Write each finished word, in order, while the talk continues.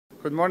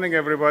Good morning,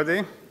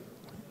 everybody.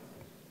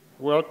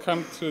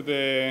 Welcome to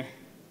the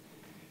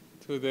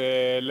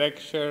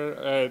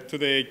lecture, to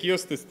the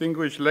KIOS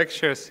Distinguished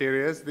Lecture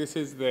Series. This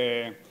is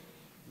the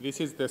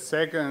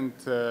second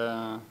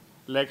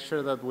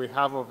lecture that we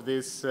have of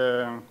this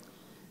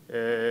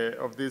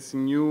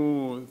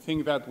new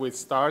thing that we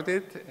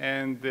started,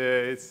 and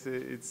it's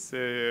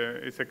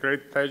a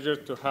great pleasure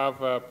to have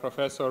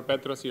Professor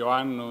Petros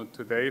Ioannou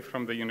today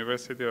from the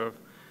University of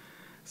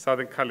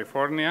Southern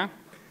California.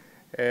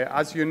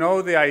 As you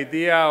know, the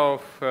idea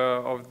of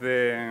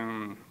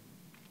the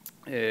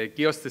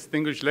KIOS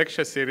Distinguished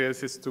Lecture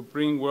Series is to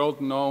bring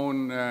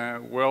world-known,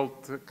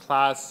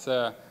 world-class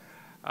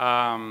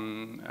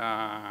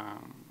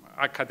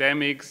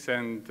academics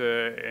and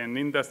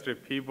industry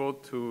people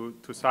to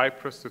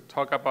Cyprus to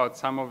talk about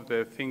some of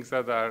the things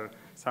that are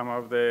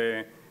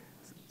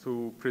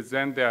to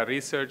present their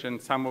research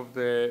and some of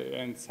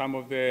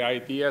the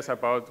ideas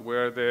about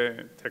where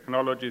the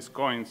technology is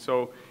going.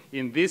 So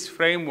in this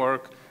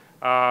framework,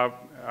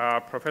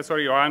 Professor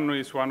Ioannou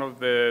is one of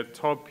the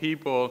top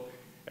people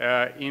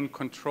in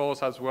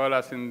controls as well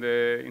as in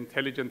the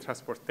intelligent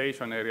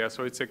transportation area.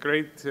 So it's a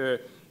great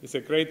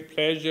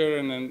pleasure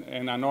and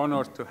an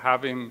honor to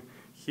have him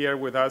here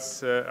with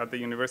us at the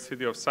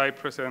University of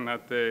Cyprus and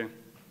at the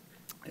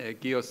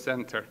KIOS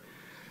Center.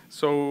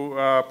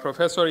 So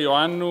Professor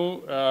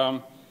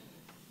Ioannou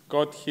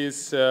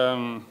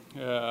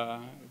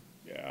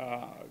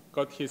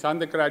got his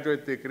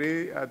undergraduate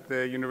degree at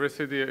the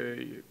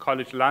University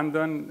College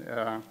London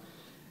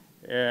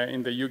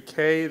in the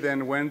UK,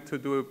 then went to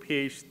do a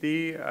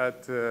PhD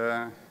at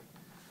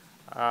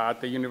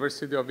the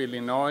University of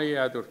Illinois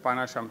at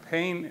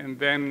Urbana-Champaign, and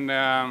then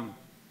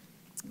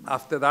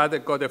after that I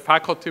got a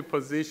faculty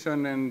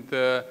position at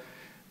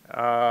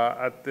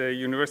the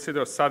University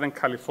of Southern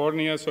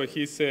California. So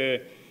he's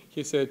a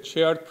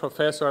chaired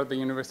professor at the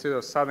University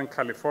of Southern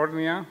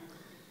California.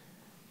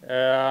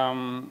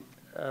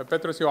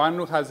 Petros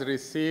Ioannou has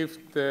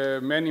received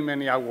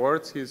many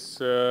awards,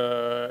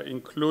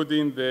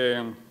 including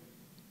the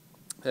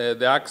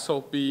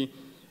Axelby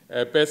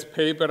Best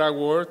Paper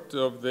Award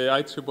of the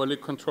IEEE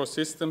Control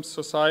Systems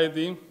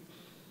Society.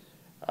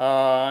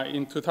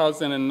 In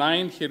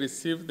 2009, he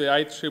received the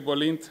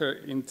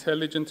IEEE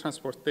Intelligent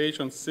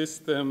Transportation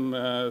System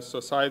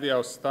Society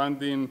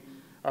Outstanding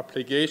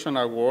Application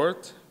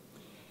Award.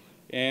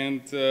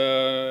 And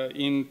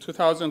in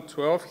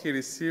 2012, he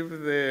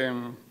received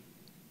the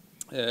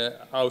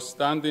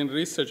Outstanding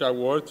Research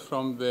Award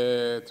from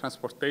the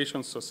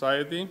Transportation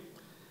Society,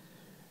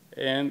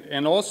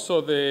 and also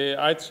the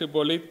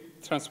IEEE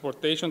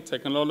Transportation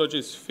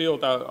Technologies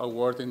Field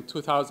Award in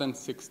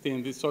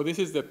 2016. So this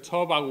is the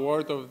top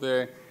award in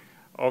the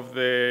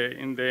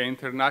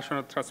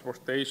International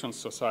Transportation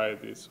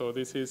Society. So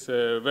this is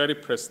a very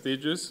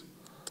prestigious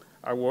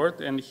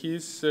award, and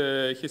he's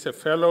a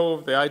fellow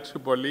of the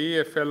IEEE,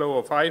 a fellow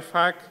of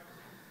IFAC,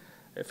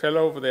 a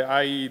fellow of the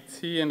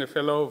IET, and a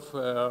fellow of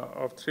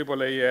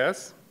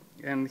AAAS,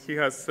 and he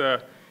has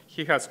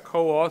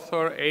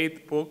co-authored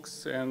 8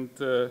 books and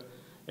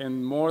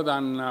more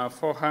than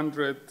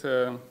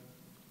 400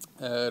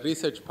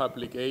 research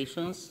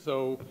publications.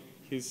 So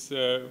he's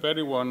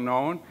very well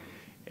known,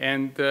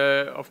 and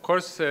of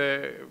course,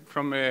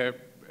 from a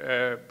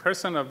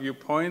personal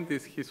viewpoint,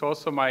 he's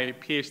also my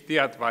PhD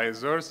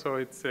advisor. So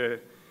it's a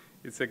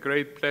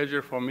great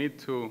pleasure for me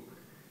to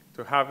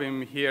have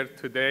him here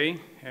today,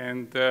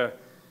 and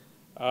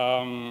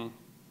I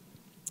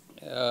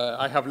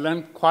have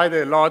learned quite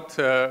a lot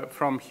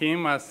from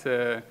him as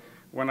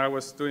when I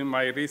was doing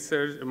my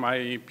research,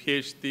 my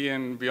PhD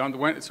and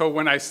beyond. So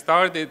when I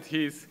started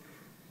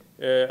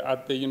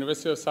at the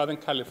University of Southern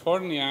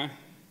California,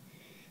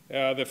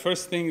 the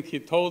first thing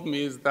he told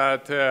me is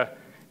that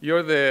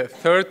you're the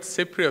 3rd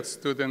Cypriot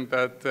student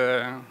that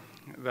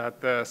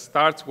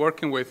starts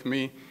working with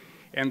me,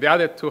 and the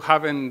other 2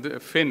 haven't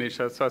finished.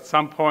 So at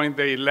some point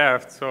they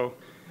left. So,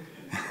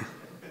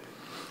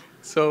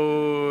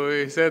 so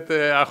he said,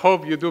 I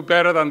hope you do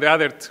better than the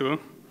other 2.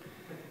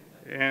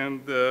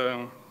 And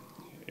the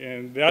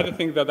other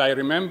thing that I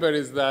remember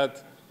is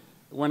that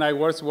when I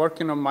was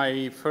working on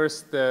my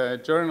first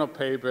journal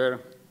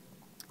paper,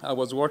 I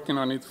was working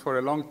on it for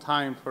a long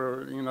time,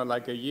 for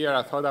like a year.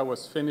 I thought I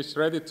was finished,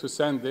 ready to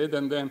send it,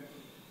 and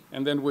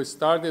then we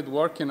started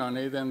working on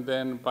it, and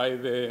then by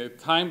the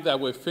time that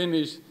we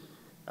finished,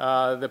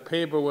 the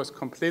paper was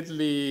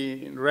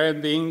completely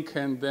red ink,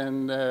 and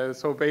then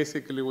so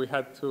basically we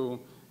had to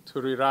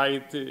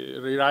rewrite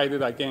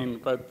it again.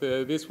 But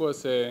this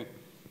was a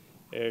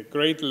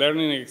great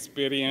learning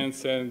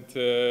experience, and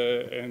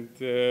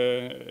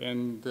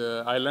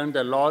I learned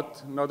a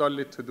lot, not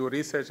only to do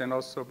research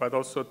but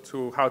also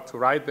to how to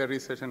write the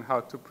research and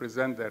how to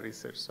present the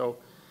research. So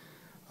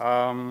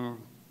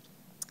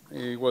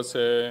it was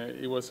a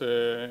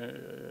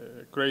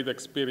great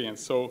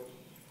experience. So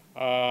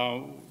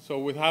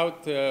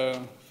without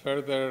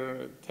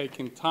further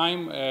taking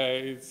time,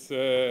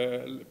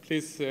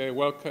 please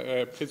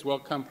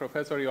welcome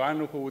Professor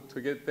Ioannou, who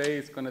today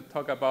is going to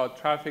talk about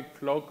traffic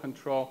flow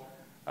control,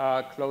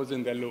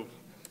 closing the loop.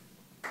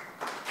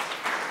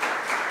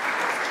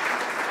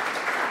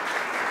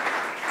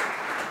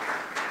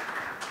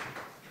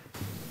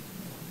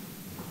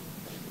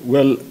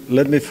 Well,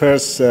 let me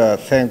first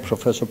thank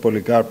Professor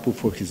Polycarpou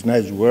for his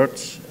nice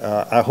words.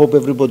 I hope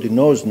everybody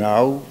knows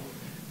now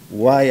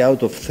why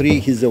out of 3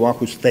 he's the one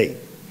who stayed.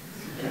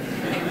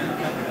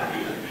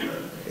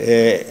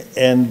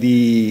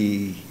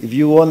 If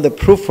you want the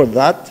proof for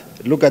that,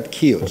 look at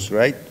KIOS,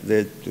 right?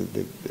 The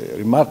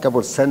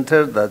remarkable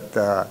center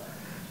that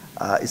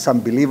it's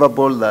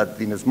unbelievable that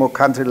in a small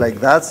country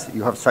like that,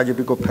 you have such a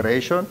big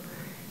operation,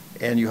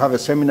 and you have a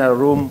seminar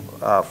room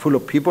full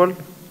of people,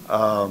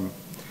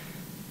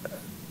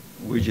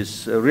 which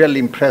is really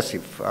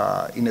impressive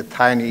in a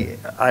tiny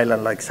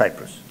island like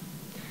Cyprus.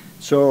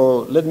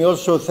 So let me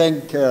also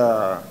thank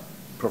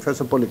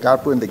Professor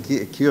Polycarpou and the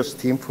KIOS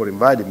team for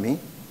inviting me.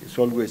 It's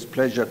always a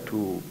pleasure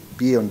to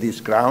be on these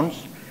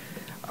grounds.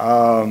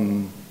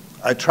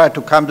 I tried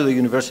to come to the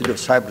University of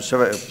Cyprus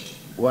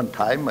one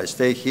time. I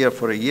stayed here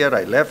for a year.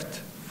 I left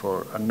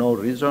for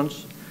unknown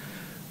reasons.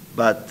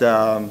 But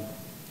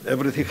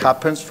everything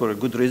happens for a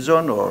good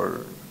reason,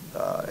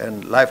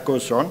 and life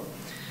goes on.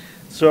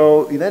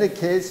 So in any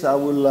case, I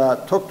will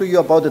talk to you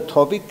about a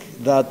topic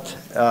that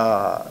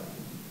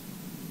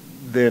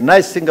the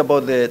nice thing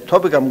about the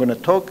topic I'm going to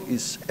talk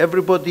is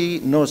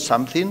everybody knows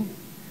something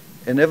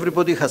and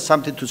everybody has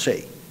something to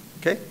say,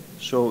 okay?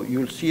 So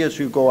you'll see as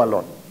you go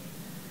along.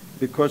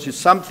 Because it's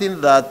something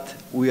that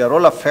we are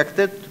all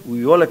affected,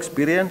 we all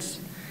experience.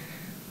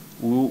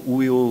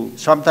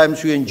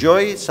 Sometimes you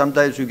enjoy,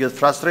 sometimes you get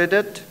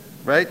frustrated,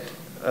 right?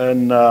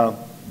 And,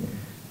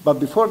 but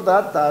before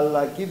that,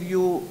 I'll give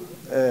you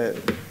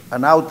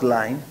an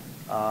outline.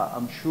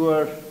 I'm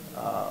sure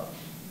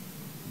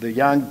the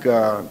young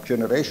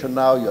generation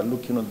now, you're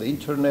looking on the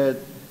internet,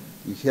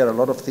 you hear a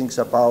lot of things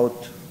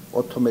about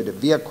automated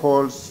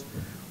vehicles,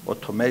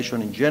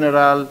 automation in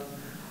general.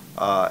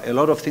 A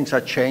lot of things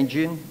are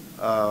changing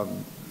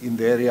in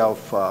the area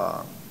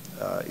of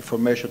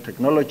information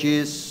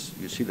technologies.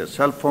 You see the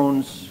cell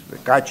phones, the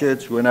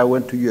gadgets. When I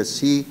went to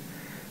USC,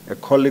 a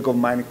colleague of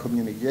mine in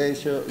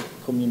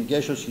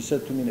communications, he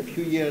said to me, in a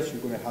few years,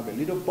 you're going to have a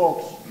little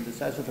box in the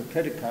size of a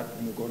credit card,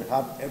 and you're going to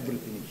have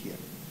everything in here.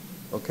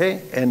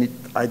 Okay? And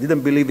I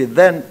didn't believe it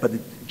then, but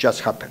it just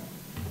happened,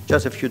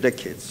 just a few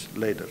decades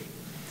later.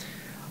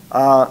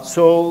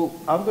 So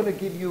I'm going to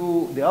give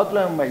you the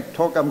outline of my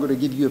talk. I'm going to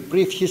give you a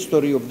brief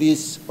history of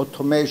this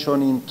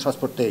automation in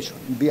transportation,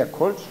 in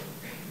vehicles.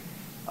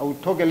 I will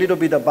talk a little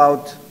bit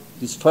about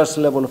this first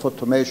level of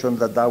automation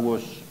that I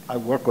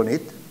work on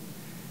it,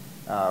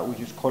 which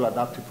is called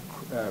adaptive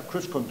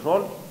cruise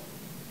control.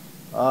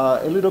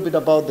 A little bit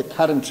about the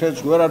current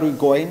trends, where are we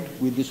going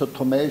with this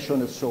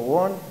automation and so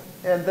on.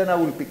 And then I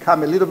will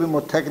become a little bit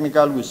more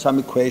technical with some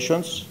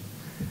equations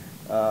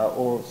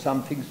or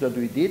some things that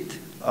we did.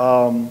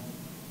 And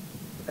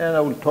I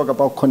will talk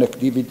about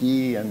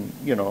connectivity and,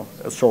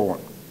 so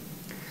on.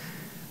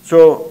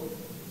 So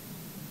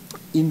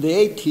in the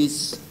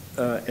 80s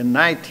and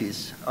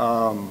 90s,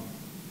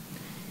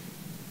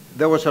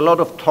 there was a lot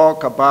of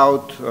talk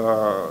about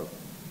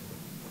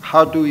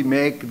how do we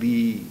make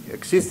the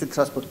existing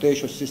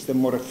transportation system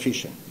more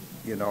efficient,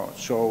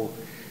 So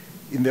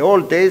in the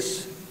old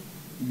days,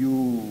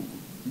 you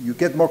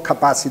get more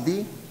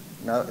capacity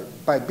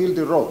by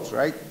building roads,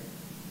 right?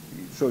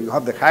 So you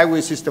have the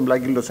highway system,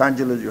 like in Los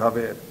Angeles, you have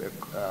a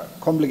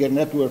complicated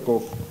network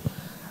of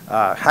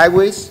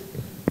highways,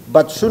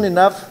 but soon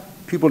enough,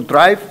 people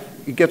drive,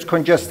 it gets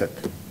congested.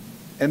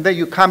 And then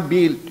you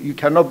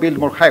cannot build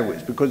more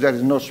highways because there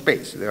is no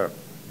space. There are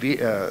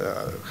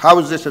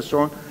houses and so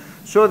on.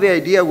 So the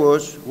idea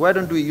was, why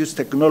don't we use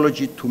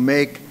technology to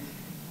make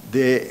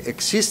the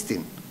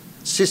existing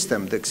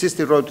system, the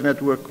existing road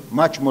network,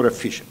 much more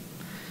efficient?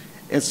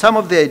 And some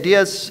of the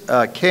ideas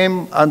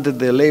came under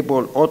the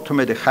label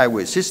automated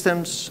highway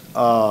systems,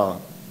 or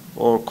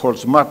called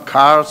smart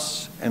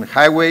cars and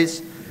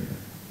highways,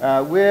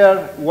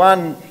 where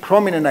one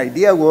prominent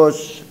idea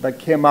was that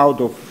came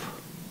out of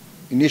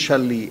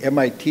initially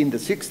MIT in the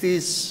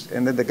 60s,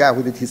 and then the guy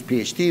who did his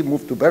PhD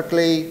moved to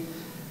Berkeley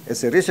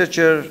as a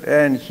researcher,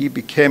 and he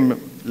became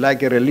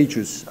like a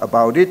religious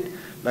about it.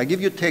 Like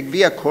if you take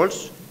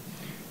vehicles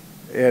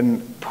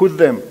and put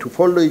them to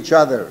follow each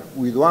other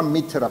with 1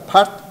 meter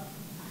apart,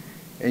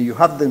 and you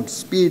have them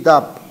speed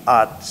up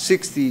at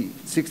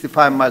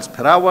 65 miles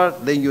per hour,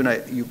 then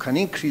you can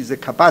increase the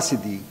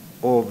capacity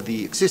of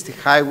the existing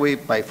highway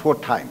by 4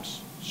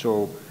 times.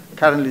 So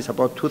currently it's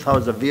about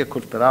 2,000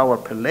 vehicles per hour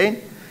per lane.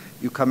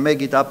 You can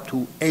make it up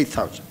to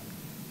 8,000.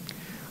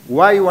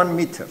 Why 1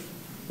 meter?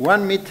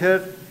 1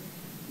 meter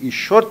is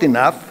short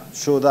enough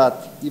so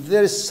that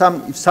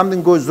if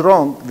something goes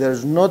wrong,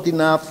 there's not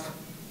enough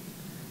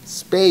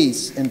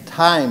space and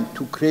time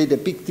to create a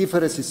big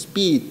difference in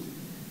speed.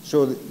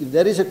 So if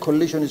there is a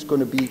collision, it's going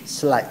to be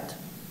slight,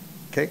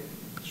 okay?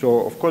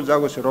 So of course that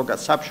was a wrong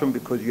assumption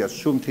because you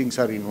assume things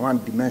are in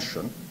 1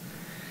 dimension.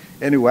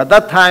 Anyway, at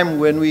that time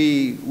when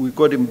we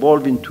got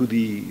involved into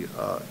the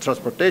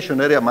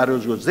transportation area,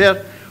 Marius was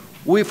there,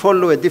 we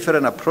follow a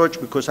different approach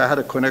because I had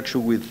a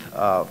connection with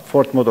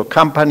Ford Motor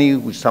Company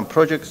with some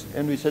projects,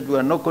 and we said we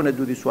are not going to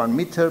do this 1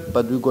 meter,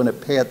 but we're going to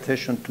pay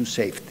attention to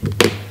safety.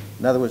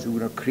 In other words, we're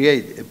going to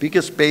create a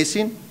bigger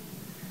spacing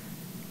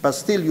but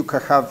still you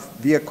can have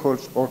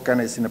vehicles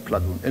organized in a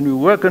platoon. And we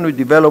work and we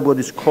develop what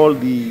is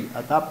called the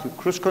adaptive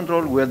cruise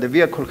control, where the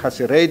vehicle has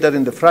a radar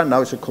in the front.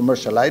 Now it's a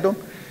commercial item.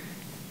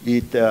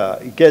 It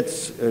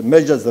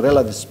measures the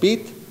relative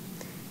speed,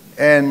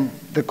 and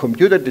the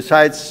computer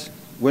decides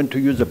when to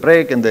use the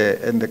brake and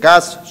the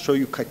gas, so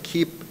you can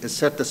keep a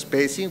certain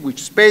spacing,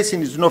 which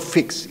spacing is not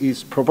fixed,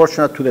 it's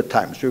proportional to the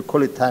time. So you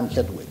call it time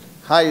head weight.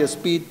 Higher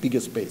speed, bigger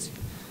spacing.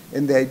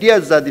 And the idea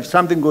is that if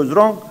something goes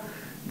wrong,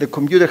 the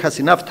computer has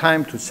enough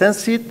time to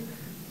sense it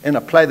and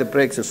apply the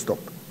brakes and stop.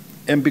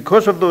 And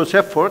because of those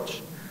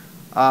efforts,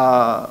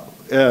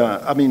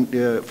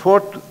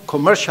 Ford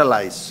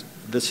commercialized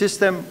the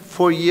system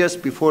 4 years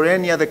before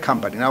any other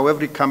company. Now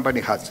every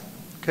company has it,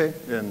 okay?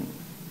 And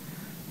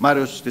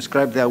Marius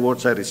described the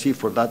awards I received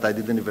for that. I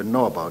didn't even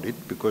know about it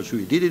because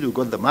we did it, we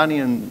got the money,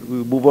 and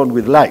we move on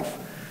with life.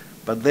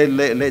 But they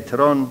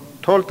later on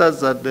told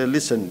us that,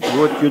 listen,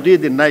 what you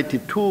did in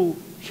 '92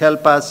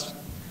 helped us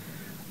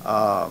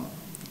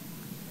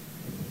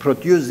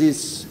produce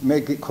this,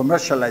 make it,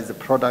 commercialize the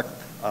product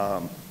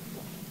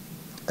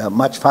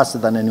much faster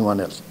than anyone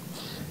else.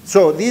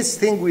 So this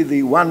thing with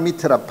the 1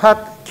 meter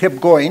apart kept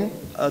going.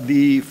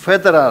 The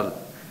Federal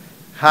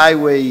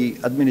Highway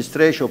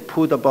Administration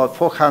put about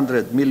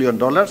 $400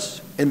 million,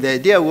 and the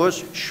idea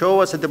was show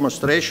us a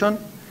demonstration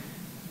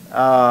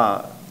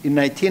in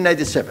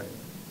 1997.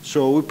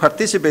 So we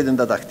participated in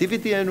that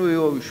activity, and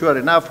we, sure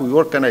enough, we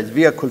organized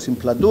vehicles in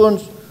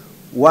platoons,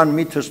 1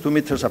 meter, 2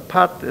 meters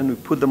apart, and we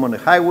put them on a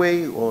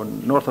highway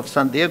on north of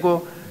San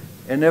Diego,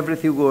 and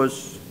everything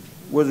was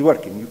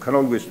working. You can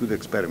always do the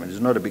experiment. It's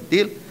not a big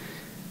deal.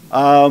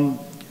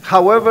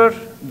 However,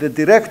 the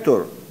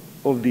director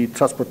of the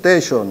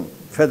transportation,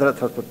 Federal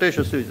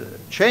Transportation Service,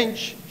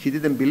 changed. He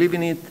didn't believe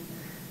in it.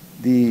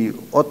 The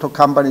auto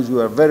companies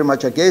were very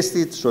much against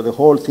it, so the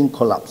whole thing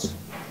collapsed.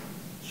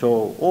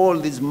 So all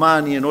this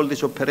money and all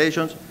these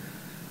operations,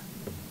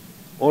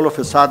 all of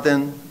a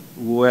sudden,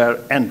 were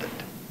ended.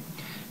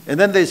 And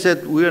then they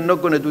said, we are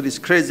not going to do these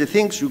crazy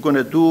things. We're going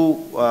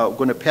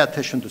to pay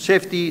attention to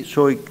safety.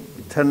 So it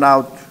turned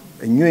out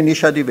a new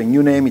initiative, a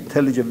new name,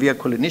 Intelligent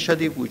Vehicle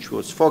Initiative, which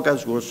was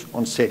focused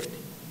on safety.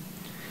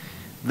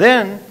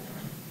 Then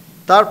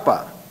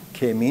DARPA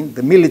came in,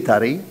 the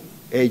military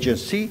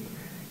agency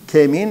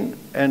came in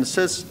and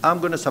says, I'm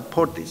going to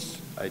support this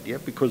idea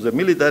because the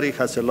military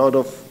has had a lot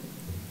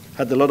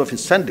of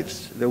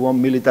incentives. They want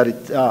military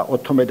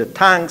automated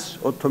tanks,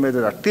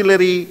 automated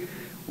artillery,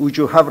 which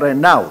you have right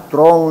now,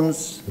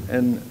 drones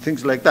and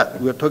things like that.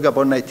 We're talking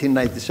about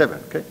 1997,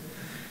 okay?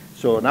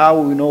 So now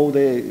we know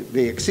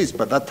they exist,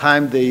 but that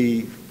time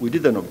we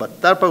didn't know, but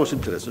DARPA was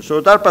interested.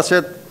 So DARPA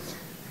said,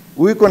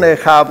 we're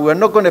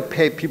not going to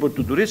pay people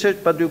to do research,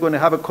 but we're going to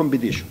have a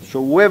competition.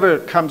 So whoever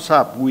comes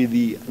up with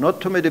an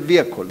automated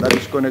vehicle that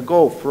is going to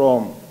go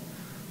from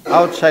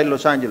outside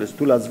Los Angeles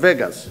to Las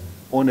Vegas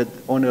on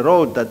a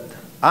road that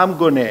I'm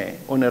going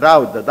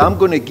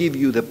to give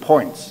you the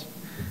points,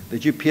 the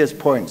GPS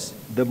points,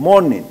 the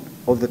morning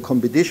of the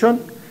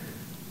competition,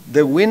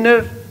 the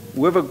winner,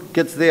 whoever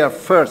gets there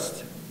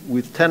first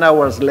with 10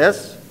 hours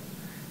less,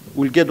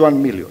 will get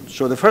 1 million.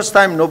 So the first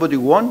time nobody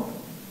won.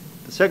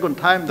 The second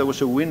time there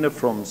was a winner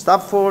from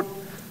Stanford,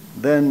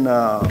 then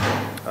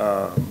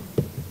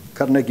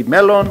Carnegie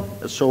Mellon,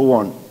 and so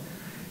on.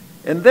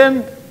 And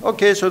then,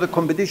 okay, so the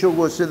competition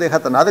was, they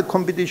had another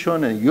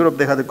competition, and in Europe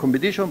they had a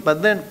competition,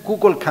 but then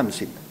Google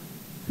comes in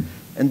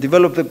and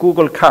developed the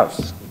Google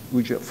cars,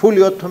 which are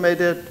fully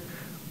automated,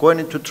 going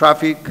into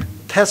traffic.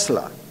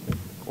 Tesla,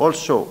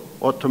 also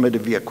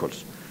automated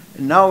vehicles.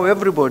 And now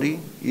everybody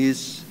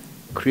is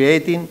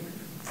creating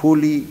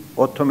fully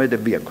automated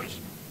vehicles,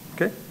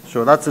 okay?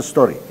 So that's the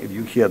story, if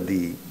you hear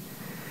the...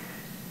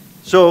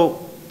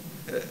 So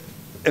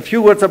a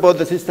few words about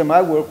the system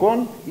I work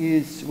on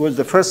was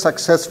the first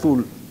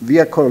successful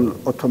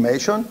vehicle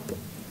automation.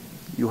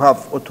 You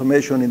have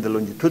automation in the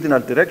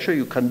longitudinal direction.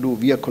 You can do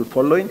vehicle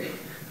following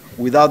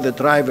without the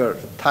driver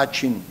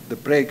touching the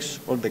brakes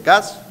or the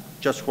gas,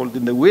 just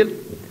holding the wheel.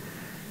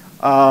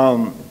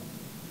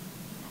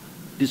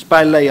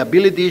 Despite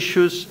liability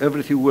issues,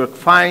 everything worked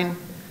fine.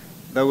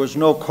 There was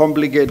no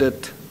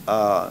complicated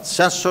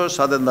sensors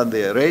other than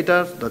the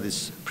radar. That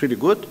is pretty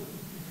good.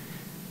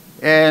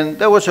 And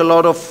there was a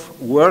lot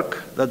of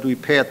work that we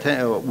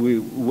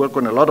work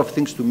on a lot of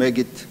things to make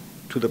it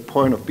to the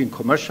point of being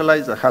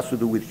commercialized. That has to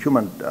do with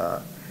human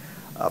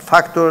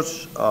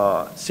factors,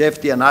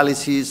 safety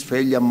analysis,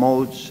 failure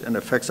modes, and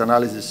effects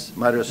analysis.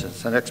 Marius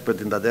is an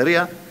expert in that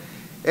area.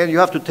 And you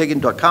have to take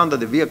into account that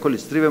the vehicle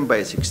is driven by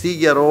a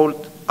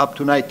 60-year-old up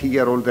to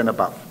 90-year-old and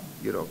above.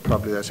 You know,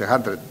 probably there's a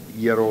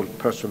 100-year-old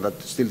person that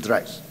still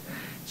drives.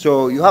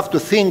 So you have to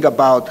think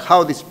about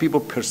how these people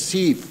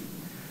perceive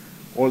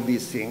all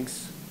these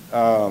things,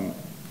 and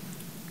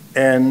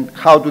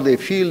how do they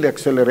feel the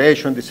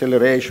acceleration,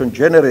 deceleration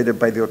generated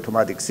by the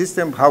automatic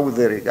system, how will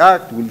they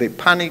react, will they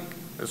panic,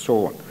 and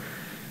so on.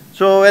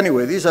 So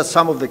anyway, these are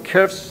some of the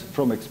curves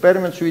from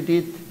experiments we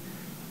did.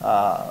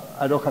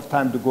 I don't have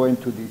time to go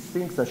into these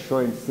things. They're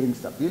showing string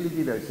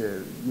stability. There's a,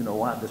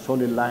 the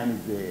solid line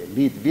is the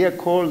lead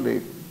vehicle.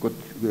 The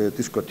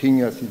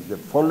discontinuous is the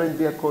following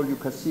vehicle. You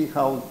can see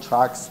how it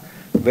tracks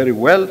very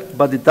well,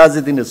 but it does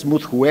it in a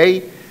smooth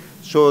way,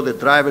 so the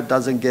driver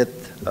doesn't get,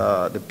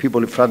 the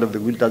people in front of the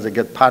wheel doesn't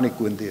get panic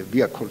when the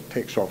vehicle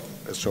takes off,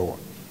 and so on.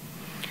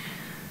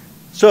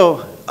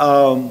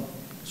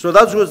 So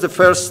that was the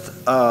first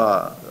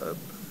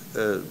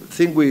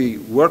thing we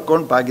worked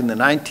on back in the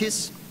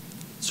 90s.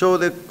 So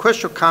the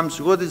question comes,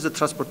 what is the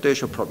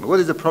transportation problem? What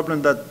is the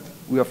problem that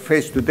we are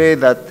faced today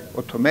that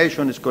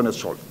automation is going to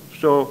solve?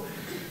 So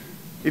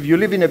if you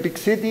live in a big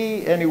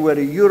city, anywhere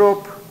in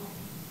Europe,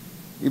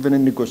 even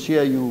in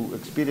Nicosia, you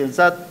experience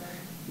that,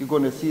 you're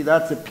going to see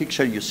that's the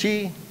picture you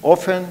see.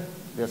 Often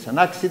there's an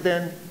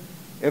accident,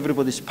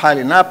 everybody's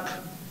piling up,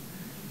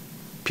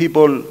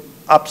 people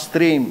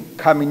upstream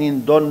coming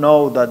in don't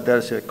know that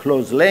there's a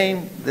closed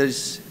lane,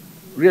 there's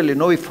really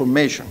no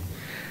information.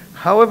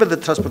 However, the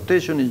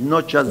transportation is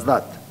not just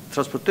that.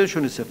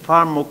 Transportation is a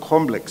far more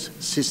complex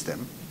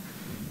system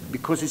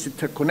because it's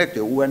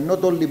interconnected. We are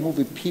not only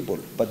moving people,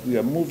 but we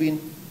are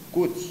moving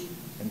goods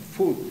and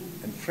food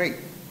and freight.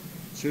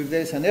 So if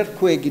there's an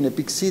earthquake in a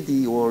big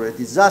city or a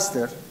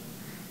disaster,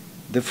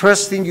 the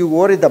first thing you're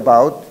worried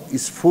about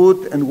is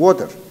food and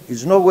water.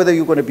 It's not whether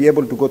you're going to be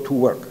able to go to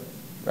work,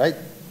 right?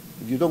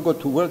 If you don't go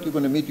to work, you're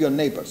going to meet your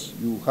neighbors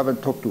you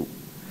haven't talked to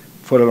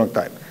for a long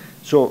time.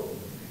 So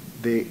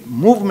the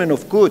movement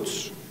of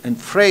goods and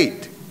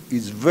freight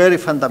is very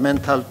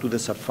fundamental to the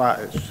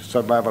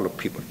survival of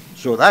people.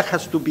 So that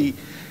has to be,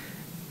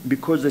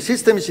 because the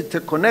system is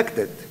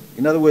interconnected.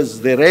 In other words,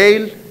 the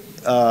rail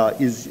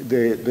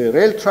the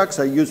rail tracks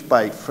are used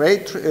by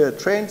freight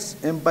trains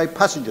and by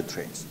passenger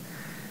trains.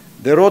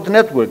 The road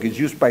network is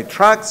used by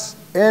trucks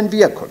and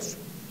vehicles.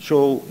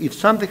 So if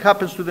something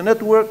happens to the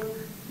network,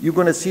 you're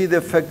going to see the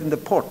effect in the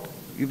port.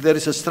 If there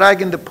is a strike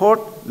in the port,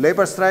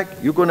 labor strike,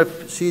 you're going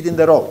to see it in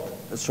the road,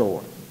 and so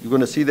on. You're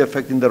going to see the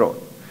effect in the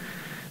road.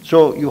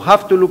 So you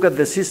have to look at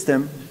the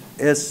system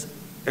as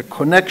a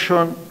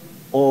connection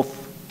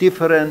of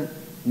different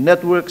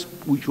networks,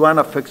 which one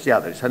affects the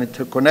other. It's an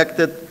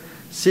interconnected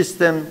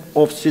system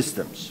of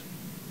systems.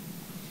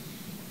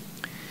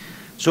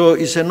 So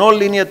it's a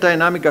non-linear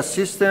dynamical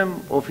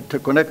system of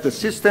interconnected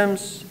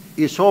systems.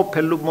 It's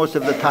open loop most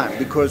of the time,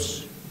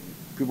 because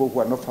people who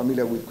are not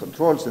familiar with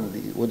controls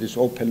and what this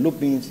open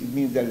loop means, it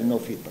means there is no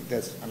feedback.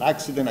 There's an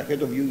accident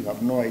ahead of you, you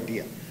have no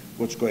idea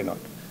what's going on.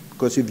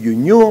 Because if you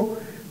knew,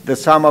 the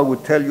someone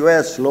would tell you,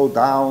 hey, slow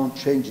down,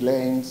 change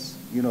lanes,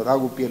 that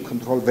would be a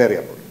control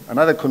variable.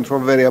 Another control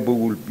variable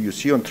will you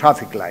see on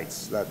traffic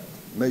lights that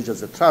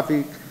measures the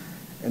traffic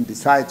and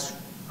decides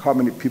how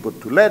many people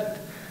to let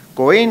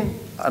go in.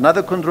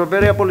 Another control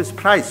variable is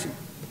pricing,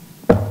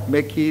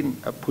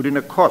 putting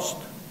a cost,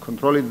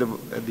 controlling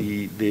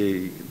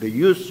the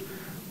use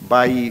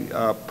by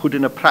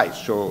putting a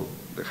price. So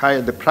the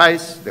higher the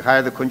price, the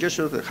higher the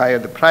congestion, the higher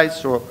the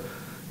price, so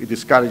it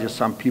discourages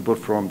some people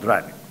from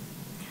driving.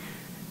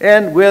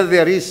 And where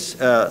there is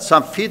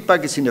some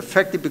feedback, it's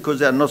ineffective because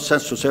there are no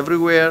sensors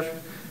everywhere.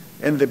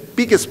 And the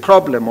biggest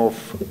problem of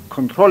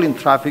controlling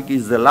traffic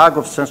is the lack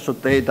of sensor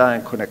data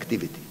and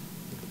connectivity.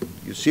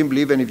 You simply,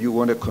 even if you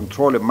want to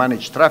control and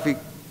manage traffic,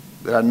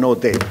 there are no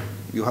data.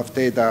 You have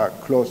data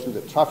close to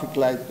the traffic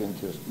light, the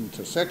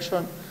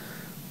intersection,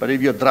 but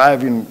if you're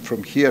driving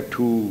from here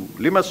to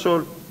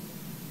Limassol,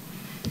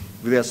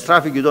 if there's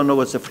traffic, you don't know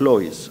what the flow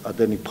is at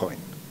any point.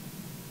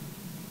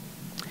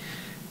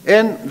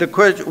 And the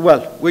question, well,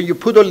 when you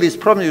put all these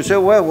problems, you say,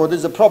 well, what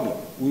is the problem?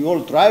 We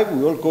all drive,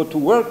 we all go to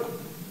work,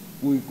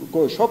 we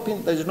go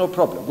shopping, there's no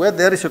problem. Well,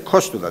 there is a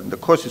cost to that. The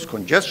cost is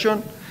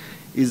congestion,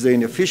 is the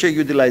inefficient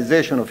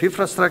utilization of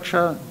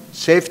infrastructure,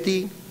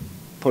 safety,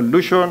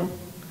 pollution,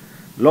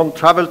 long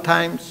travel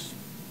times.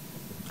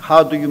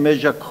 How do you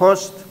measure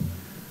cost?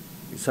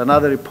 It's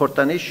another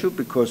important issue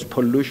because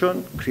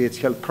pollution creates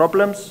health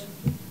problems,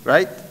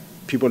 right?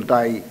 People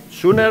die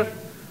sooner.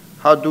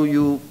 How do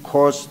you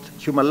cost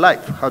human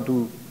life? How do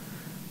you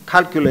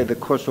calculate the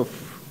cost of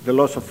the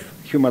loss of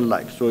human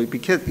life? So it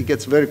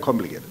gets very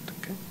complicated.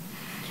 Okay?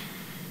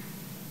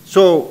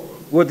 So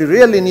what we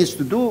really need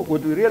to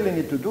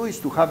do is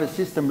to have a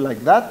system like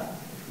that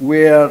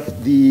where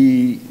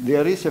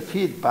there is a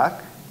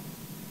feedback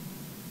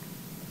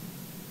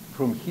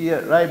from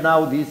here. Right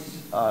now,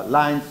 these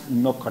lines are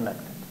not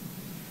connected.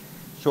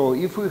 So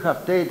if we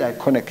have data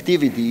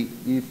connectivity,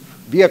 if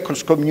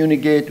vehicles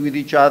communicate with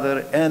each other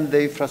and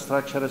the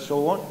infrastructure and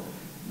so on,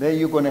 then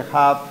you're going to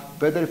have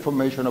better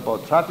information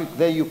about traffic.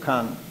 Then you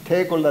can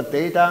take all that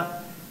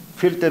data,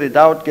 filter it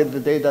out, get the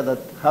data that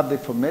have the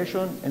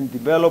information, and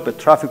develop a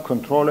traffic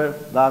controller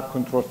that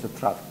controls the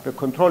traffic. The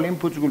control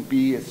inputs will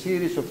be a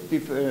series of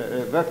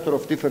vector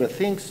of different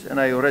things, and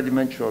I already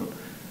mentioned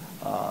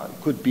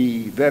could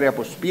be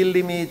variable speed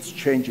limits,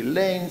 changing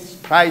lanes,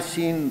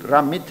 pricing,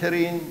 RAM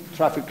metering,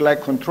 traffic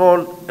light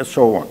control, and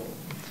so on.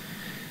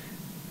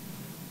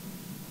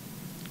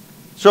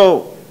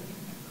 So,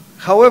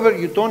 however,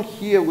 you don't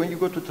hear, when you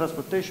go to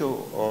transportation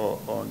or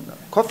on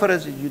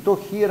conferences, you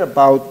don't hear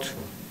about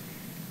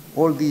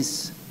all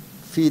these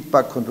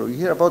feedback control. You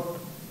hear about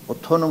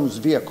autonomous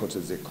vehicles,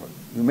 as they call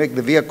it. You make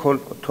the vehicle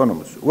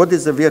autonomous. What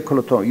is the vehicle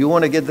autonomous? You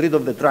want to get rid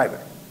of the driver,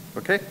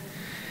 okay?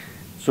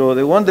 So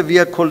they want the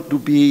vehicle to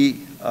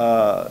be,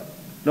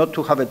 not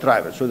to have a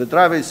driver. So the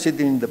driver is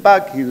sitting in the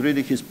back, he's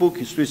reading his book,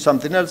 he's doing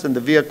something else, and the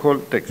vehicle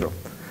takes off.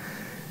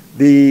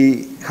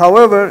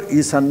 However,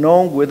 it's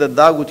unknown whether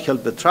that would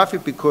help the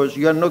traffic because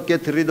you are not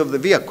getting rid of the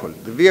vehicle.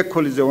 The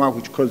vehicle is the one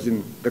which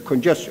causes the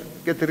congestion.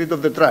 Get rid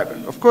of the driver.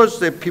 Of course,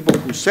 the people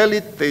who sell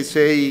it, they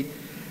say,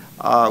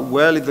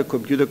 well, if the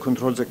computer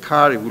controls the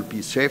car, it will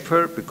be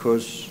safer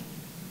because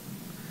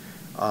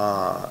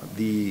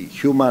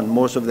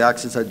most of the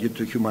accidents are due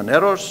to human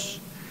errors.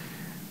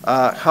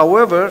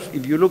 However,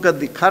 if you look at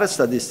the car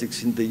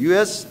statistics in the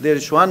US, there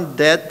is one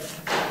death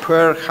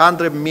per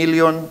 100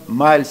 million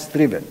miles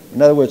driven.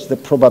 In other words, the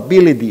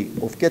probability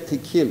of getting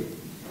killed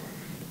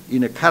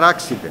in a car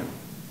accident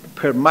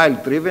per mile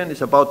driven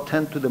is about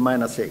 10 to the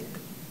minus 8.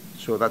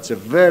 So that's a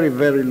very,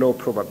 very low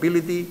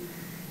probability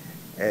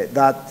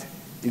that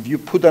if you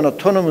put an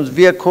autonomous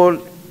vehicle,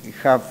 it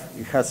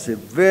has a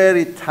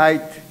very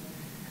tight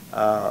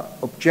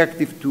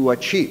objective to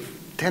achieve.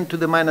 10 to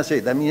the minus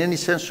 8. I mean, any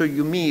sensor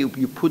you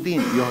put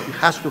in, it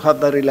has to have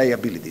that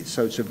reliability.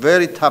 So it's a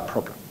very tough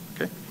problem.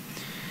 Okay?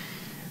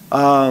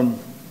 And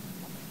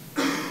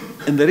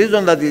the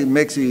reason that it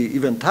makes it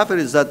even tougher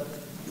is that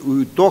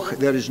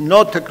there is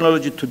no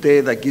technology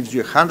today that gives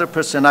you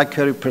 100%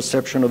 accurate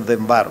perception of the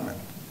environment.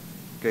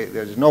 Okay?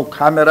 There is no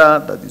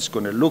camera that is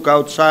going to look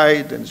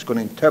outside and is going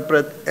to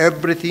interpret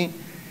everything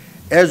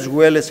as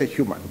well as a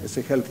human, as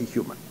a healthy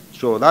human.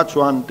 So that's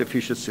one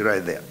deficiency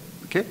right there.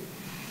 Okay?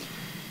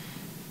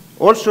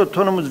 Also,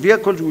 autonomous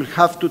vehicles will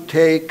have to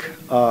take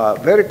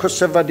very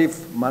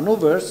conservative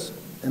maneuvers,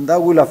 and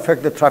that will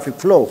affect the traffic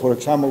flow. For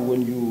example,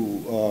 when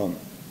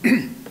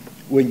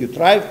you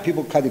drive,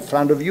 people cut in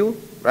front of you,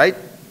 right?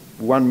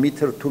 1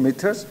 meter, 2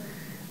 meters.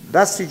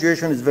 That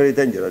situation is very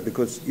dangerous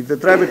because if the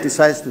driver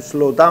decides to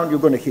slow down, you're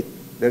going to hit.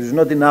 There is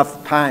not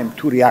enough time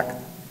to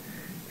react.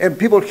 And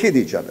people hit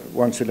each other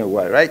once in a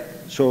while, right?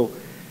 So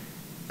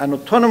an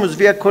autonomous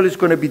vehicle is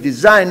going to be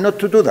designed not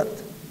to do that.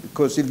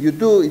 Because if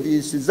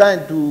it's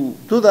designed to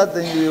do that,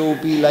 then there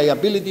will be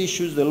liability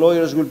issues, the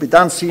lawyers will be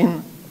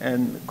dancing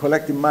and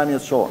collecting money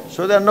and so on.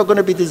 So they're not going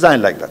to be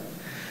designed like that.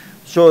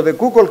 So the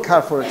Google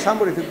car, for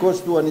example, if it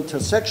goes to an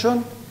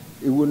intersection,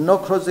 it will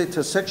not cross the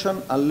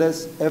intersection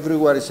unless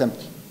everywhere is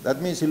empty.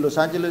 That means in Los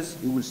Angeles,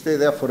 it will stay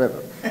there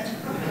forever.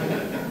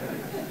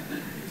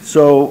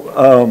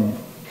 So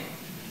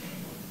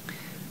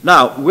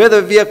now,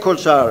 whether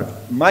vehicles are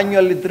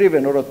manually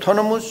driven or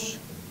autonomous,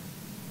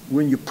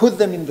 when you put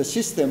them in the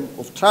system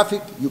of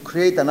traffic, you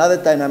create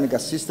another dynamic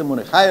system on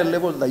a higher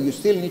level that you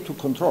still need to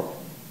control.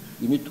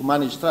 You need to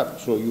manage traffic.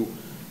 So you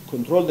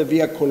control the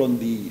vehicle on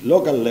the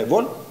local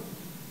level,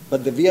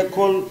 but the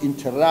vehicle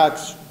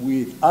interacts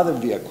with other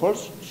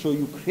vehicles. So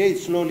you create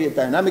slowly a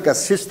dynamic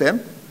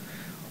system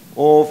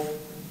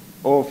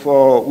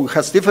which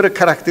has different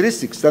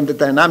characteristics than the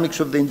dynamics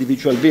of the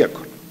individual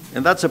vehicle.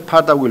 And that's a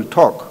part that we'll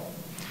talk.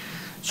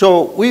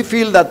 So we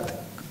feel that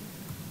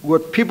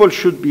what people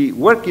should be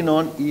working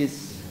on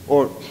is,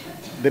 or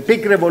the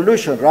big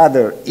revolution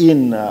rather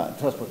in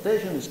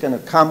transportation is going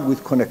to come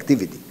with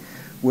connectivity.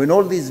 When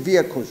all these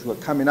vehicles who are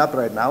coming up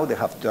right now, they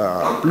have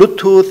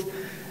Bluetooth,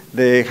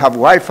 they have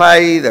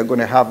Wi-Fi, they're going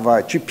to have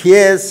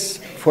GPS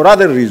for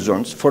other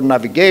reasons, for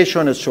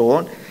navigation and so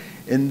on.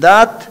 And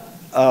that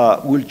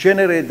will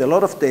generate a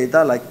lot of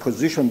data like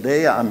position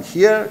data. I'm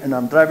here and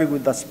I'm driving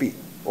with that speed.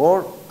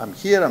 Or I'm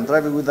here, I'm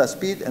driving with that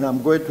speed and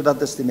I'm going to that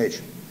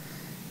destination.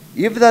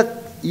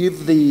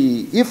 If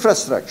the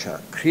infrastructure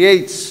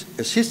creates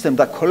a system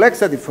that collects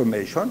that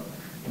information,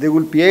 they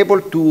will be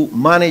able to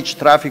manage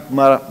traffic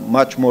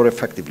much more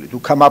effectively, to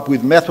come up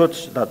with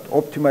methods that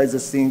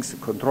optimize things,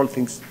 control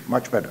things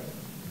much better.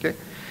 Okay?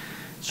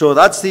 So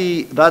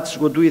that's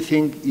what we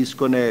think is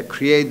going to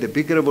create the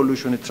big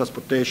revolution in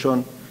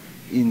transportation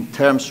in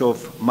terms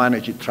of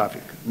managing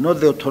traffic. Not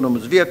the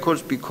autonomous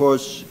vehicles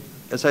because,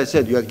 as I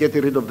said, you are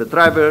getting rid of the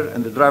driver,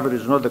 and the driver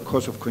is not the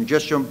cause of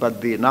congestion,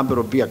 but the number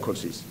of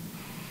vehicles is.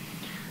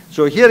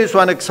 So here is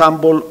one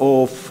example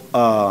of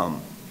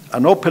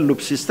an open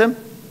loop system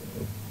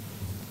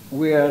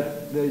where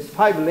there is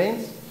 5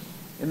 lanes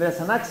and there's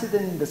an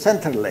accident in the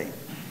center lane.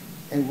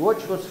 And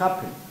watch what's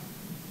happening.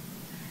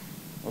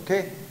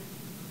 Okay?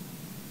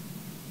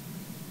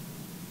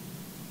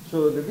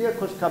 So the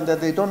vehicles come there,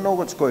 they don't know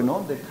what's going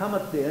on. They come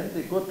at the end,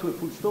 they go to a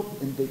full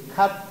stop, and they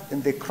cut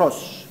and they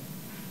cross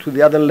to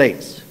the other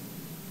lanes.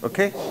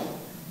 Okay?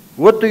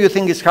 What do you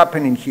think is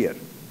happening here?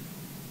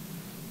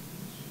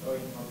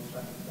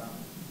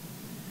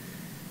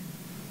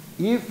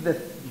 If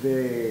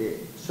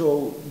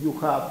so you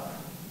have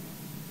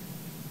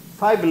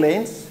 5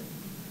 lanes,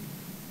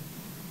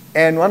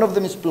 and one of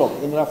them is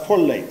blocked, and there are 4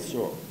 lanes.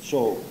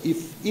 So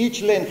if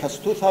each lane has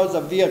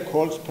 2,000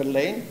 vehicles per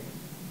lane,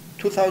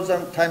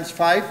 2,000 times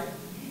 5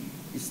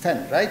 is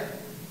 10, right?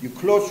 You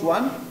close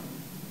one,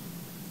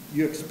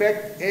 you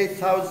expect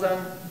 8,000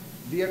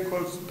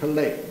 vehicles per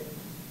lane.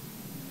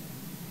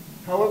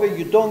 However,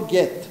 you don't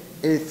get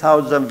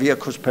 8,000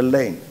 vehicles per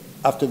lane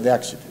after the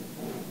accident.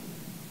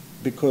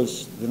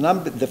 because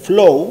the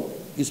flow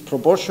is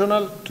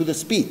proportional to the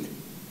speed.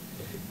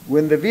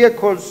 When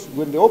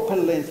the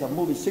open lanes are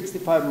moving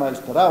 65 miles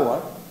per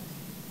hour,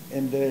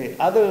 and the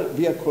other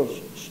vehicles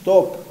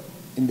stop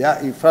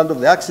in front of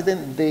the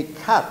accident, they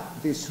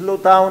slow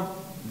down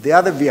the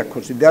other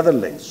vehicles in the other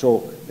lane.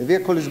 So the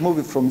vehicle is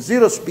moving from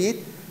 0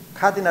 speed,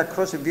 cutting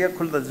across a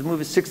vehicle that is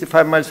moving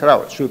 65 miles per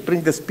hour. So you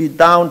bring the speed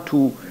down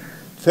to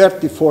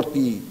 30,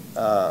 40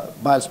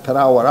 miles per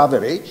hour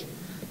average.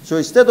 So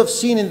instead of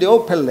seeing in the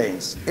open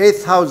lanes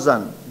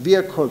 8,000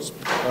 vehicles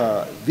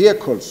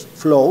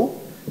flow,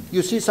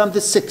 you see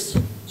something 6.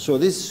 So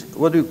this is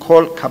what we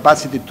call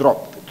capacity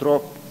drop.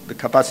 The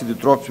capacity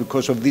drops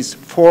because of these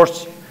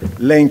forced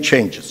lane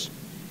changes.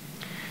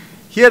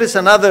 Here is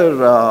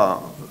another,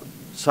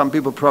 some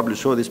people probably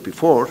saw this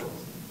before,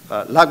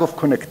 lack of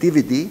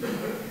connectivity,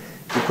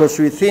 because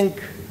we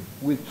think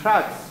with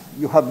trucks,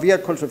 you have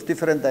vehicles of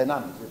different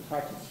dynamics. The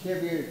truck is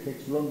heavier, it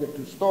takes longer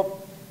to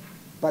stop,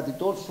 but it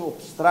also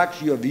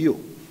obstructs your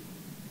view.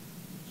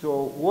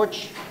 So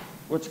watch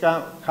what's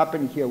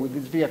happening here with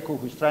this vehicle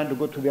who's trying to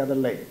go to the other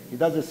lane. He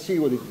doesn't see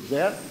what is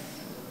there.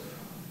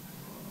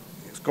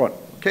 It's gone.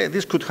 Okay,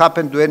 this could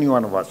happen to any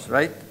one of us,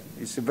 right?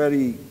 It's a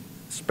very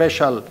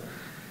special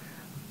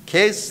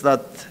case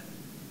that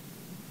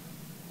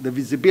the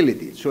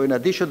visibility. So in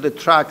addition to the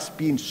trucks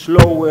being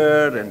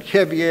slower and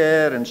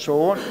heavier and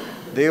so on,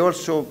 they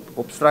also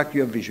obstruct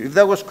your vision. If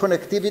there was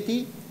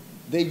connectivity,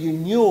 then you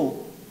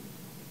knew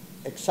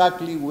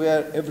exactly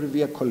where every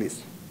vehicle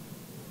is.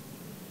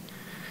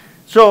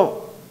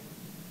 So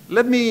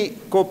let me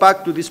go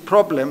back to this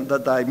problem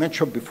that I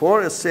mentioned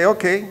before and say,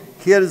 okay,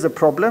 here is a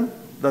problem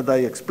that I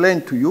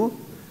explained to you.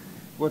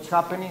 What's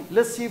happening?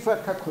 Let's see if I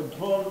can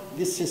control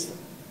this system,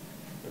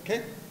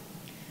 okay?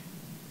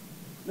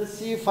 Let's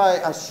see if I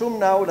assume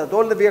now that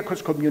all the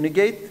vehicles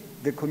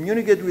communicate, they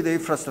communicate with the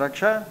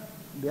infrastructure,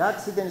 the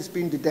accident is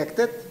being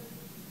detected,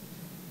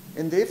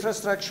 and the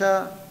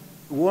infrastructure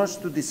wants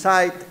to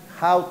decide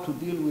how to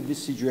deal with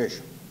this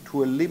situation,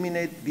 to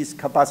eliminate this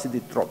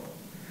capacity drop.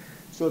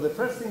 So the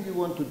first thing you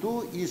want to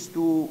do is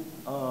to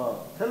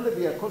tell the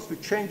vehicles to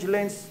change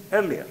lanes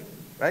earlier,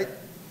 right?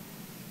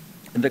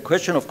 And the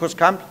question, of course,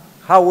 comes,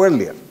 how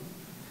earlier?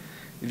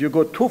 If you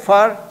go too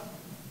far,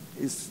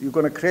 you're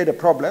going to create a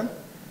problem,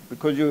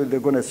 because they're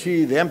going to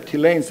see the empty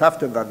lanes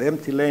after that, the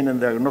empty lane,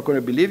 and they're not going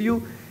to believe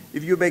you.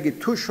 If you make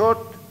it too short,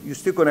 you're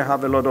still going to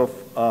have a lot of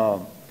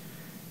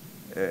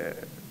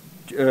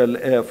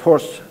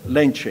forced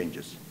lane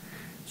changes.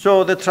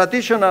 So the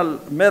traditional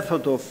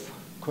method of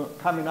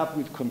coming up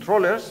with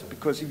controllers,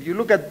 because if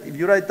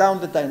you write down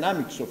the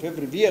dynamics of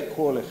every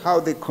vehicle and how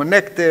they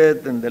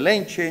connected and the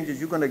lane changes,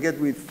 you're going to get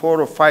with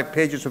 4 or 5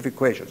 pages of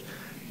equations.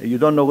 And you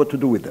don't know what to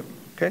do with them,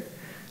 okay?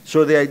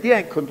 So the idea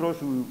in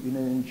controls in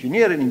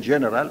engineering in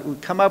general, we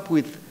come up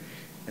with,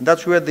 and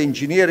that's where the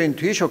engineering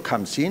intuition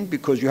comes in,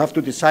 because you have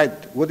to decide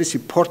what is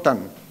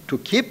important to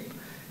keep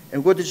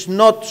and what is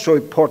not so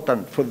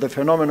important for the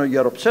phenomenon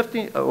you're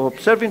observing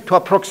to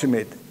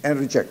approximate and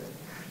reject.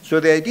 So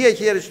the idea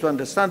here is to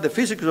understand the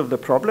physics of the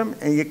problem,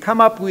 and you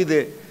come up with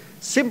a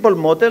simple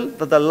model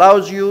that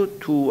allows you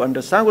to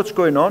understand what's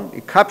going on.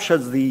 It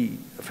captures the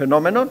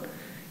phenomenon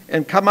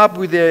and come up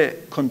with a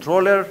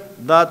controller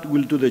that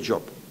will do the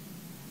job.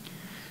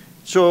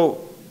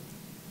 So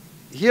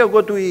here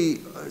what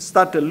we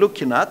started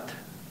looking at,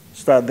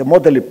 the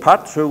modeling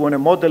part. So we want to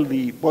model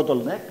the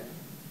bottleneck.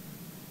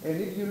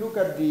 And if you look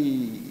at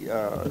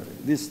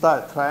this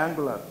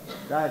triangular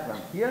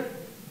diagram here,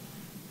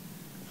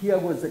 here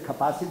was the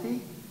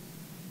capacity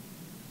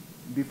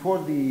before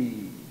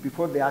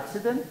the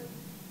accident.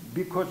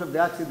 Because of the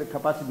accident, the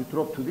capacity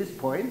dropped to this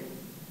point,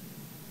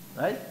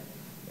 right?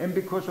 And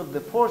because of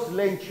the forced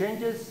lane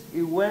changes,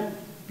 it went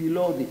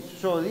below this.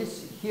 So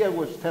this here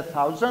was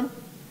 10,000.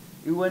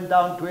 It went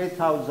down to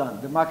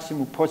 8,000, the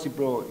maximum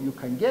possible you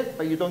can get,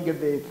 but you don't get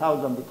the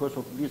 8,000 because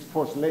of these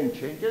forced lane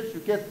changes.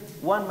 You get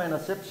 1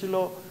 minus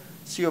epsilon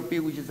COP,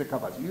 which is the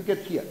capacity. You get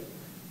here.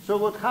 So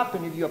what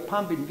happens if you are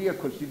pumping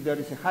vehicles, if there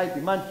is a high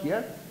demand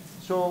here,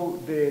 so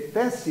the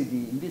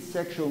density in this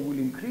section will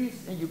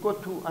increase, and you go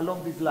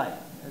along this line.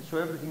 And so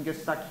everything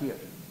gets stuck here.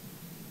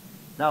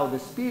 Now the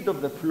speed of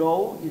the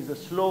flow is the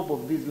slope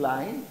of this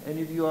line, and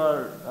if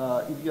your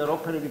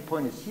operating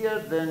point is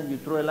here, then you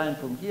draw a line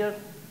from here.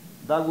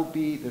 That would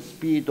be the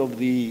speed of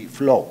the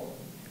flow.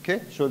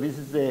 Okay, so this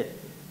is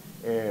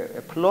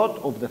a plot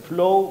of the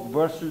flow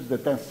versus the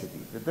density.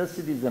 The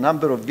density is the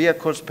number of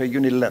vehicles per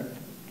unit length.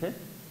 Okay,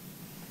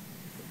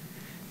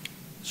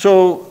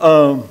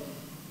 so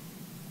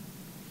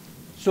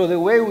so the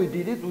way we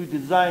did it, we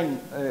designed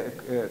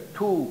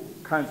 2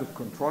 kinds of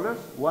controllers.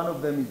 One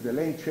of them is the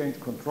lane change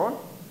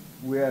control,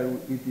 where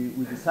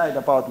we decide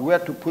about where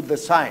to put the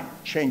sign,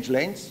 change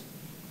lanes,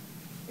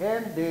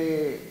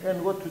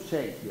 and what to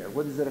say here,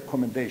 what is the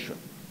recommendation.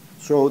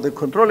 So the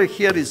controller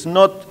here is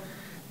not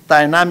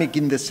dynamic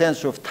in the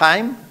sense of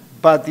time,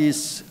 but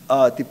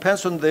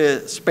depends on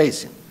the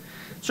spacing.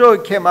 So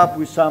we came up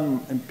with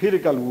some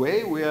empirical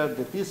way where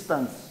the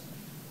distance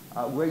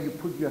where you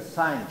put your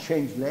sign,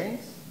 change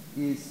lanes,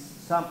 is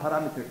some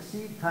parameter x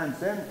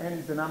times n. N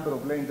is the number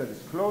of lanes that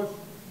is closed.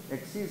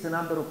 X is the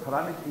number of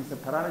parameters, is a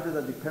parameter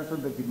that depends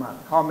on the demand.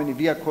 How many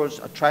vehicles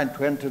are trying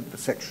to enter the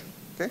section,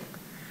 okay?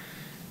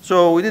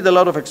 So we did a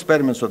lot of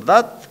experiments on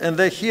that. And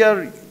then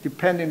here,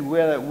 depending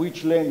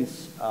which lane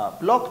is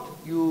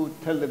blocked, you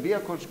tell the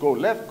vehicles, go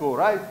left, go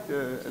right,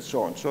 and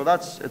so on. So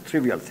that's a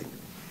trivial thing.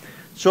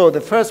 So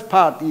the first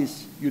part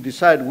is you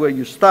decide where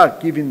you start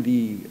giving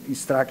the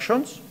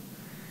instructions,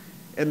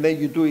 and then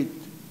you do it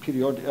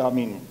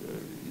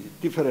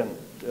different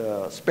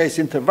space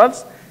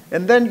intervals,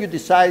 and then you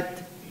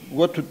decide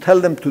what to tell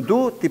them to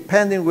do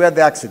depending where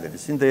the accident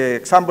is. In the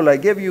example I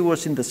gave you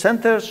was in the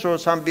center, so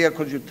some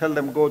vehicles you tell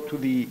them go to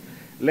the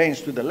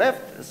lanes to the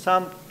left,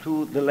 some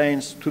to the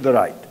lanes to the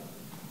right.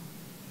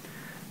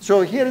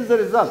 So here is the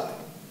result.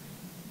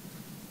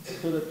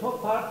 So the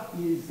top part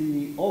is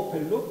the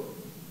open loop.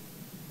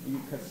 You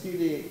can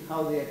see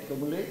how they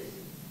accumulate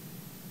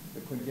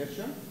the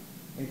congestion,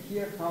 and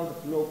here how the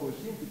flow goes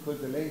in because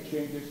the lane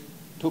changes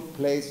took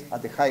place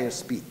at a higher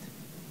speed.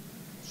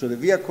 So the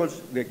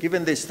vehicles, they're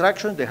given the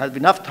instruction, they have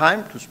enough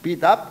time to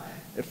speed up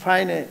and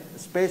find a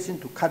spacing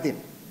to cut in.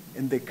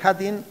 And they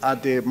cut in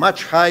at a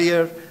much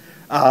higher,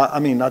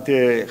 at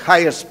a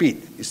higher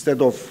speed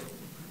instead of.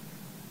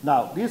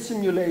 Now, these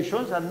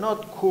simulations are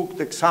not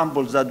cooked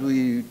examples that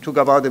we took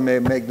about and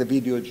make the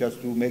video just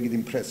to make it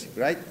impressive,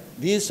 right?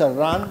 These are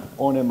run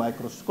on a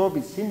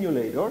microscopic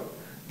simulator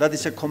that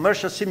is a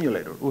commercial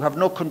simulator. We have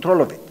no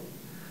control of it.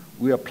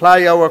 We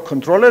apply our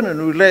controller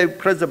and we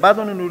press the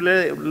button and we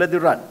let it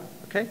run.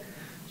 Okay?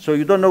 So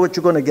you don't know what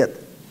you're going to get.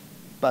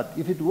 But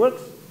if it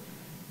works,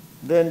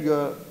 then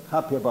you're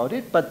happy about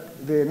it.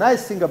 But the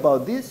nice thing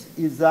about this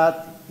is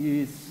that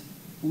we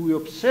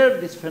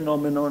observe this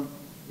phenomenon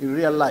in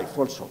real life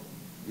also.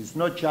 It's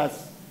not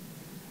just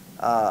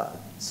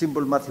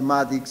simple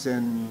mathematics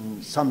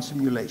and some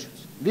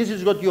simulations. This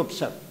is what you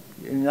observe.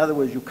 In other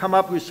words, you come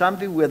up with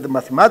something where the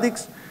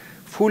mathematics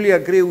fully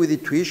agree with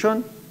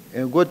intuition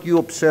and what you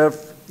observe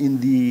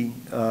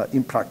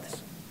in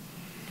practice.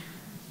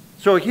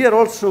 So here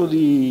also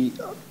the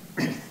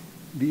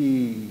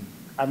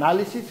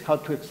analysis, how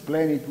to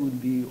explain it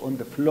on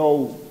the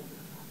flow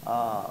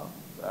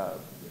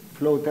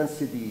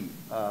density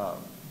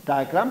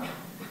diagram.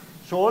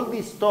 So all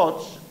these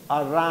dots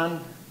are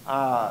run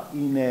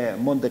in a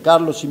Monte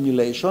Carlo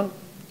simulation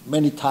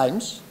many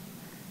times.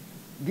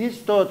 These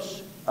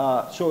dots,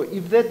 so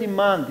if the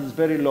demand is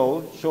very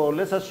low, so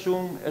let's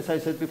assume, as I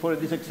said before in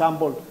this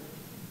example,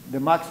 the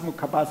maximum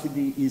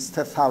capacity is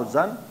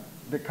 10,000.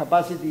 The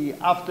capacity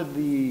after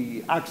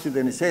the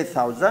accident is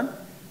 8,000,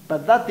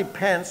 but that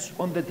depends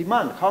on the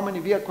demand, how many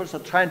vehicles are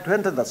trying to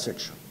enter that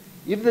section.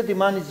 If the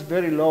demand is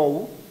very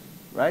low,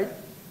 right,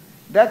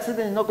 the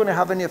accident is not going to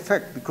have any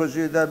effect because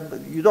you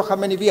don't have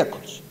many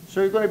vehicles.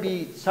 So you're going to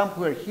be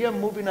somewhere here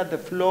moving at the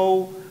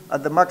flow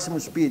at the maximum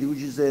speed, which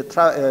is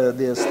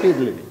the speed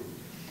limit.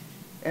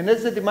 And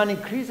as the demand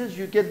increases,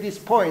 you get these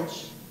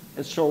points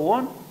and so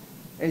on.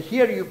 And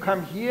here you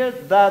come here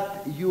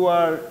that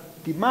your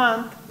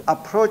demand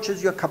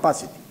approaches your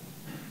capacity.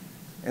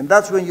 And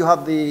that's when you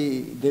have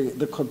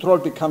the control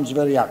becomes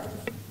very active.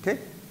 Okay?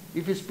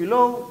 If it's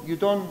below, if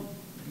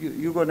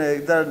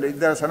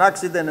there's an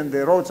accident and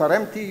the roads are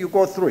empty, you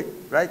go through it,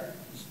 right?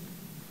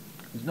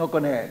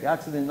 The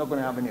accident is not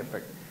going to have any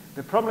effect.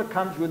 The problem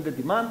comes when the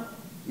demand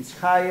is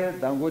higher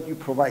than what you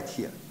provide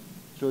here.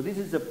 So this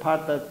is the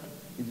part that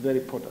is very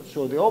important.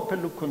 So the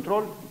open loop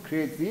control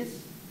creates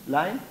this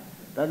line.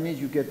 That means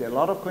you get a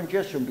lot of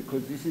congestion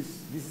because this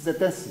is the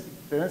density.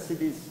 The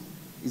density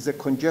is the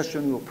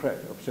congestion you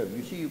observe.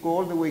 You see, you go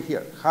all the way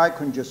here, high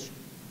congestion.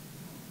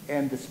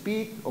 And the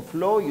speed of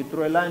flow, you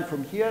draw a line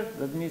from here,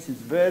 that means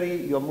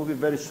you're moving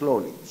very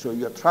slowly. So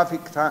your travel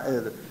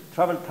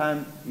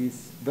time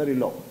is very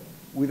low.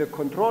 With the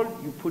control,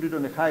 you put it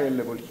on a higher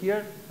level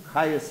here,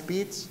 higher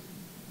speeds,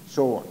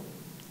 so on.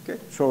 Okay?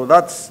 So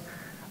that's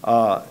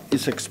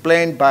is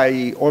explained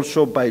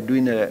also by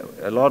doing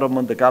a lot of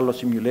Monte Carlo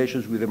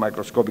simulations with a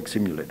microscopic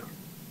simulator.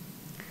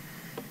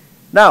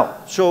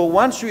 Now, so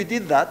once we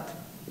did that,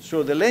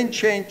 so the lane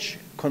change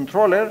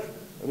controller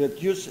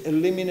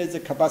eliminates the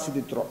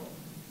capacity drop.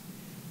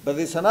 But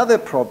there's another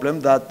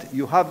problem that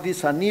you have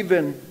this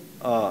uneven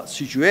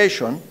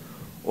situation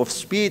of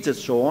speeds and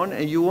so on,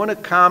 and you want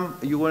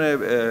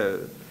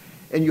to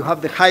and you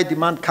have the high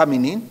demand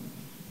coming in.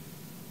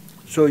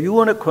 So you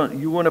want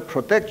to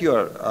protect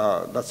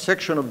that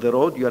section of the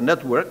road, your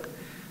network,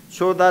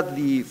 so that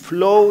the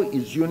flow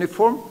is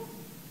uniform.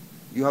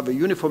 You have a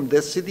uniform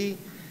density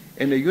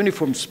and a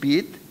uniform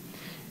speed.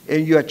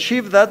 And you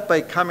achieve that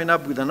by coming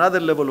up with another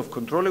level of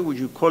controller, which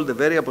you call the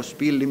variable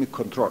speed limit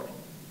control.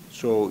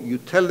 So you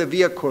tell the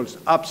vehicles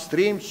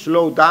upstream,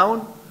 slow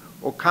down,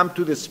 or come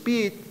to the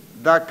speed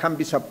that can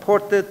be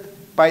supported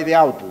by the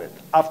outlet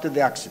after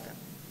the accident.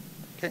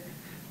 Okay?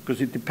 Because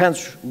it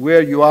depends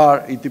where you are.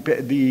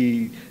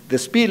 The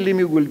speed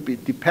limit will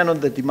depend on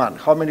the demand,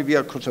 how many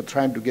vehicles are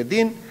trying to get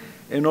in,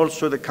 and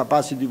also the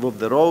capacity of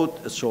the road,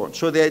 and so on.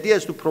 So the idea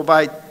is to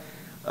provide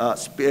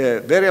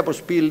variable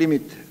speed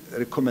limit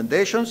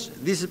recommendations.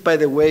 This is, by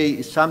the way,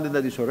 is something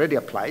that is already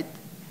applied,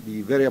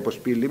 the variable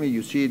speed limit.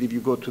 You see it if you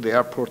go to the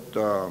airport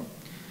on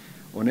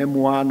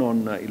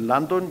M1 in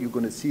London. You're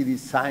going to see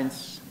these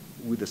signs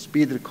with the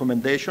speed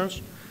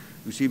recommendations.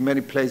 You see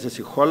many places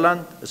in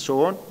Holland and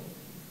so on.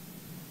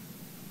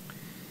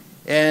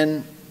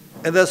 And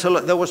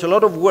there was a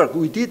lot of work.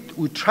 We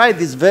tried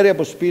this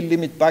variable speed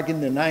limit back in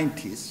the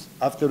 90s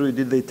after we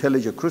did the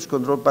intelligent cruise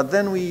control, but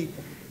then we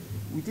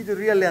didn't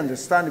really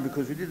understand it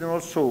because we didn't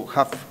also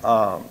have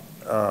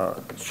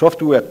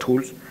software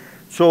tools.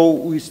 So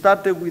we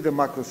started with a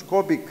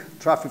macroscopic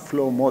traffic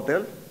flow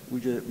model,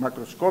 which is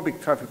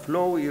macroscopic traffic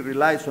flow. It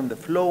relies on the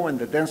flow and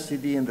the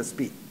density and the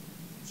speed.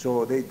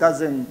 So it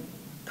doesn't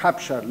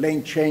capture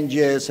lane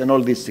changes and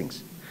all these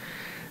things.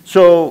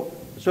 So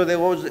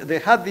they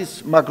had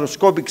this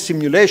macroscopic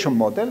simulation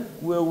model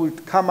where we used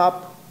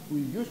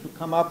to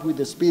come up with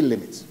the speed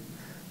limits.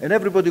 And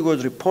everybody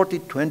was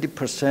reported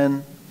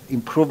 20%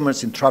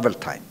 improvements in travel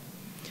time.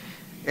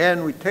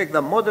 And we take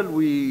that model,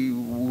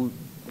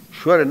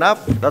 sure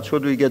enough, that's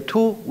what we get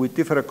to with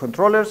different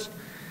controllers.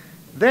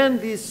 Then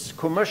this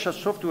commercial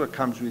software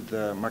comes with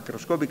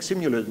macroscopic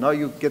simulators. Now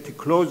you get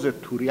closer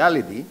to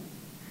reality,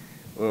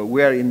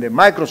 where in the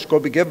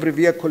microscopic, every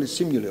vehicle is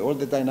simulated. All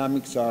the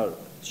dynamics are,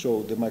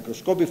 so the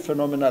microscopic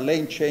phenomena,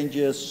 lane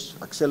changes,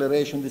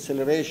 acceleration,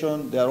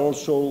 deceleration, they are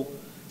also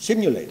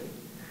simulated.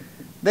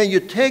 Then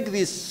you take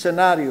this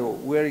scenario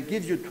where it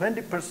gives you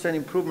 20%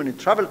 improvement in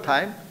travel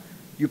time,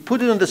 you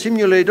put it on the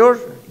simulator,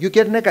 you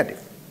get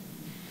negative.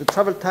 The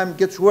travel time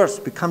gets worse,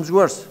 becomes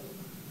worse.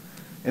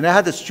 And I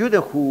had a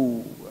student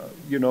who,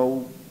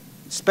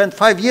 spent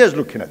 5 years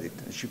looking at it,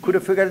 and she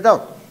couldn't figure it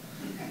out.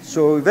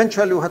 So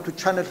eventually we had to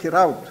channel her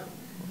out,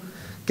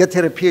 get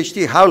her a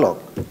PhD. How long?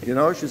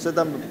 She said,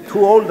 I'm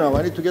too old now,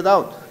 I need to get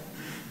out.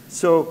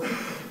 So,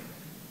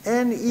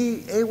 and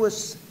it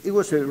was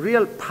a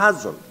real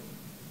puzzle.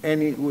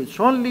 And it was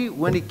only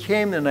when it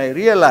came and I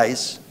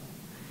realized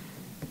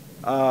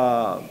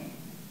I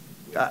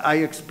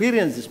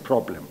experienced this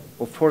problem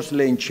of forced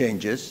lane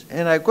changes,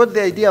 and I got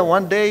the idea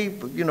one day,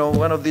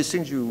 one of these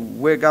things, you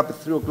wake up at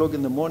 3 o'clock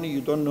in the morning, you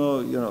don't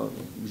know, you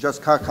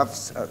just can't have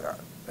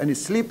any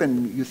sleep,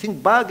 and you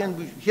think back, and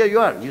here you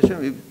are. You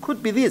say, it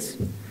could be this.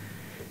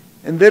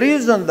 And the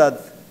reason that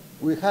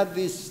we had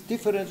this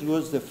difference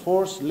was the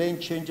forced lane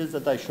changes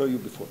that I showed you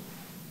before.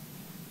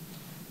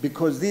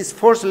 Because these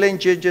forced lane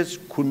changes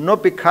could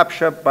not be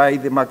captured by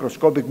the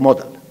macroscopic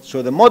model.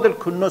 So the model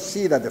could not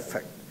see that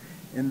effect.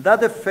 And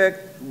that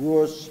effect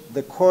was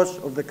the cause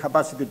of the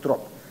capacity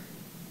drop.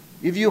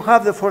 If you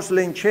have the forced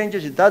lane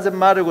changes, it doesn't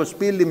matter what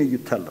speed limit you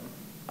tell them.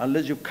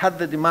 Unless you cut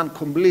the demand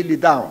completely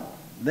down,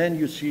 then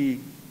you see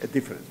a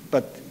difference.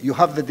 But you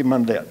have the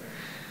demand there.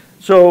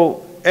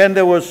 So, and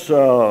there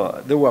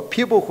were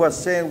people who are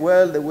saying,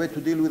 well, the way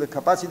to deal with the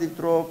capacity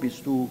drop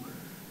is to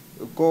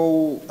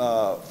go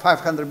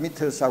 500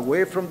 meters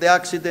away from the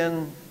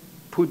accident,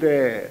 put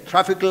a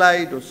traffic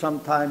light or some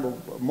type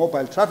of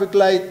mobile traffic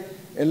light,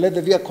 and let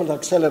the vehicle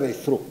accelerate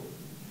through.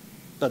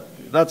 But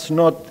that's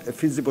not a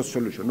feasible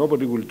solution.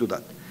 Nobody will do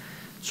that.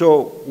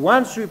 So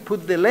once we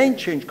put the lane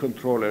change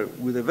controller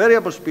with a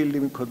variable speed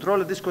limit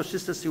controller, this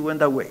consistency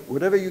went away.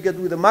 Whatever you get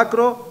with the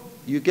macro,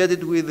 you get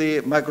it with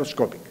the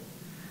microscopic.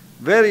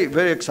 Very,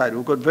 very excited.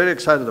 We got very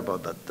excited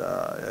about that,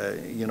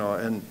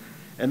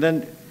 and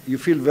then you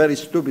feel very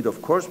stupid,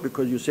 of course,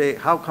 because you say,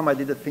 how come I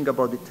didn't think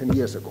about it 10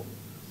 years ago?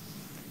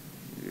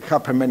 It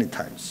happened many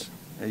times.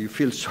 And you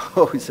feel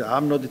so,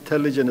 I'm not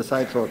intelligent as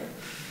I thought,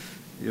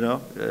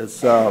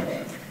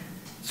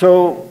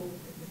 So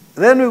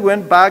then we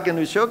went back and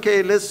we said,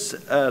 okay, let's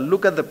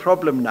look at the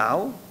problem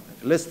now.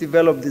 Let's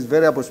develop this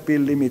variable speed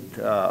limit.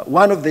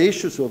 One of the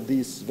issues of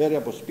this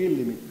variable speed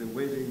limit, the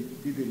way they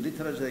did in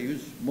literature, they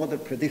use model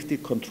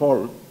predictive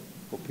control,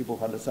 for people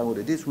who understand what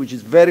it is, which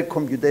is very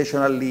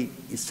computationally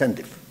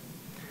incentive.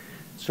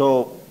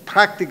 So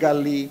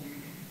practically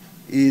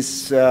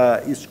is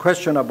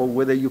questionable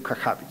whether you can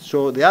have it.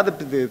 So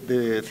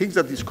the things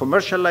that is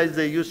commercialized,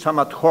 they use some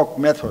ad hoc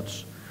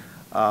methods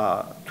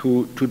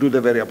to do the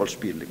variable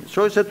speed limit.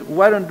 So I said,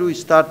 why don't we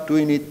start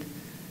doing it?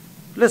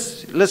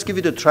 Let's give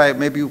it a try.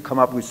 Maybe you come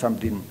up with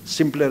something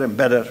simpler and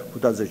better who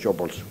does the job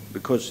also,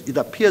 because it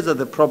appears that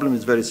the problem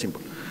is very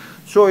simple.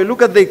 So I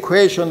look at the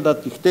equation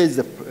that dictates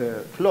the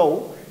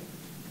flow.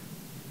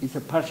 It's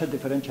a partial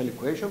differential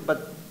equation,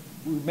 but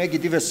we make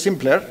it even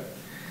simpler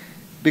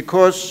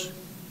because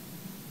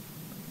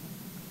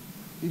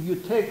if you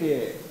take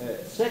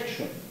a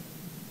section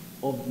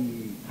of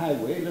the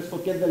highway, let's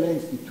forget the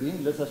lanes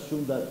between, let's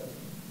assume that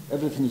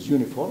everything is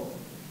uniform,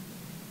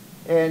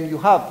 and you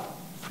have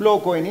flow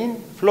going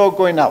in, flow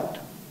going out,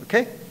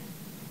 okay?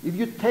 If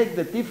you take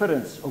the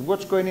difference of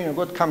what's going in and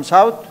what comes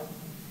out,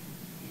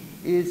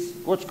 is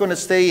what's going to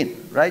stay in,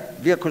 right?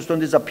 Vehicles don't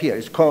disappear.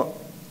 It's called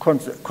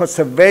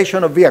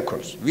conservation of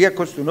vehicles.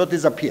 Vehicles do not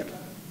disappear.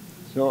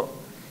 So,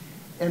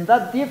 and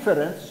that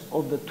difference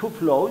of the two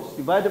flows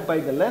divided by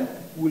the length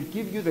will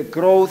give you the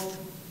growth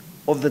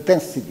of the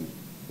density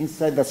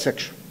inside that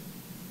section.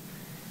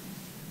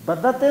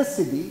 But that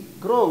density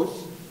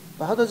grows,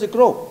 but how does it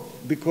grow?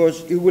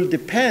 because it will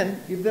depend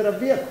if there are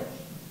vehicles.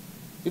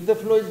 If the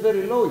flow is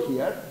very low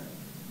here,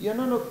 you're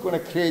not going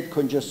to create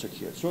congestion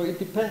here. So it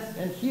depends.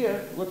 And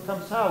here, what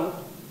comes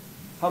out,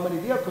 how many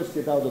vehicles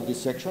get out of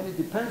this section, it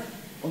depends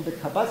on the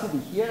capacity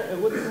here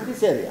and what is in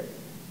this area.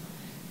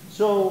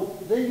 So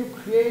then you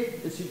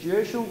create a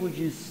situation which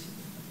is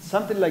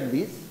something like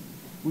this,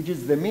 which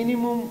is the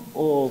minimum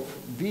of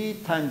V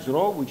times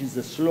rho, which is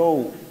the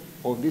slope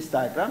of this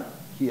diagram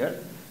here.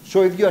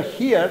 So if you're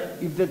here,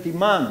 if the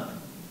demand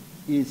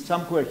is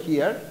somewhere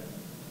here,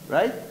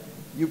 right,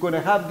 you're going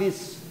to have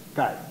this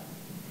guy.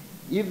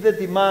 If the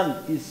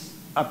demand is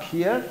up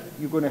here,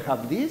 you're going to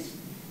have this.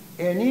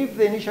 And if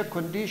the initial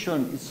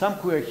condition is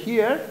somewhere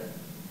here,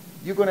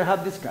 you're going to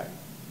have this guy.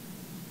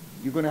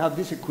 You're going to have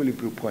this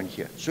equilibrium point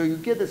here. So you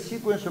get a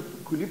sequence of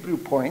equilibrium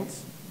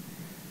points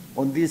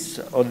on this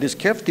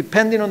curve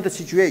depending on the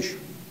situation.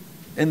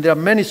 And there are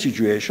many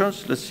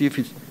situations. Let's see if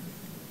it's...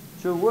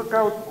 So work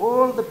out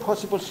all the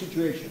possible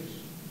situations.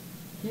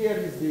 Here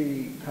is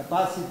the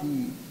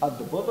capacity at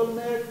the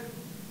bottleneck.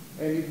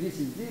 And if this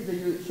is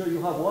this, so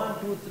you have 1,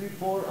 2, 3,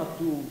 4, up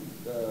to,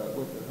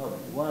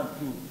 1,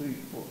 2, 3,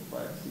 4,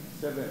 5,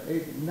 6, 7,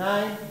 8,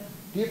 9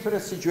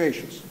 different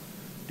situations,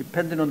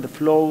 depending on the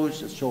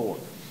flows and so on.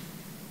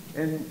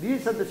 And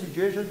these are the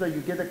situations that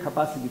you get a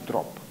capacity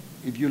drop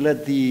if you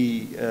let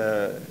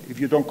if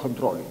you don't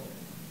control it.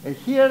 And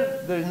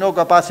here, there is no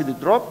capacity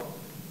drop,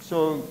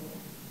 so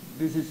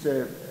this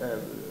is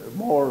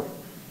more,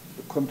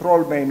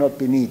 control may not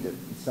be needed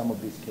in some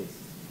of these cases.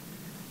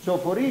 So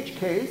for each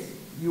case,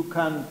 you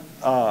can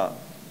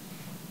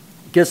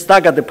get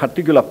stuck at a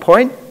particular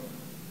point.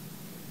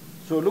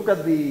 So look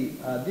at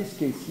this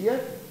case here,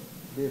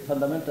 the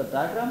fundamental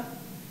diagram,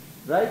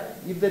 right?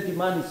 If the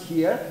demand is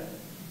here,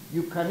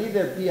 you can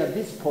either be at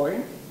this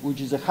point,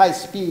 which is a high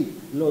speed,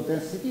 low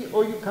density,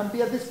 or you can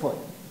be at this point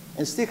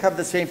and still have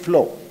the same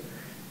flow.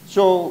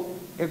 So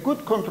a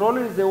good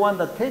controller is the one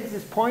that takes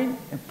this point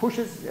and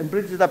pushes and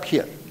brings it up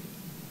here.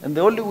 And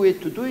the only way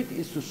to do it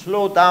is to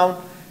slow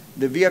down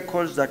the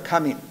vehicles that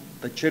come in,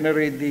 that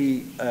generate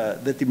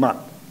the demand.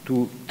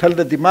 To tell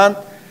the demand,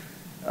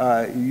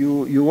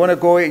 you want to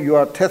go, you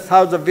are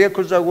 10,000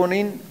 vehicles that went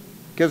in,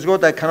 guess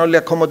what, I can only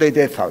accommodate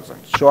 8,000.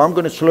 So I'm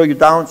going to slow you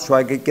down so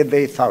I can get the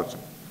 8,000.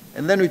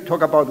 And then we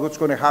talk about what's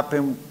going to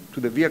happen to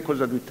the vehicles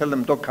that we tell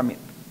them don't come in.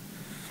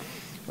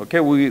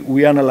 Okay,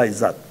 we analyze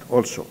that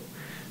also.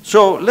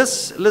 So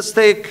let's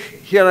take,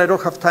 here I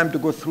don't have time to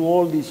go through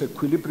all these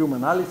equilibrium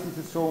analysis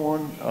and so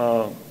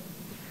on,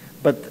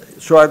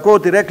 so I go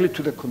directly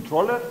to the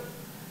controller.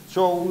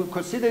 So we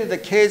consider the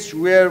case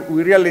where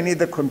we really need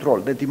the control.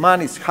 The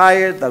demand is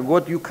higher than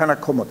what you can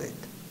accommodate.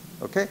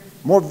 Okay?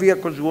 More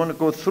vehicles want to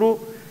go through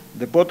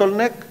the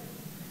bottleneck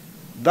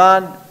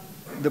than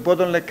the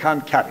bottleneck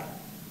can carry.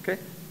 Okay?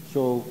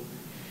 So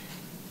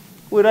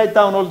we write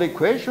down all the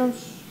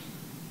equations,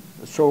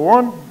 so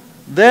on.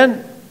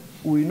 Then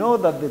we know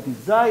that the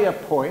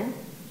desired point,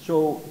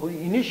 so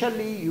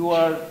initially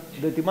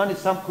the demand is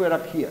somewhere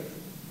up here.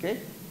 Okay?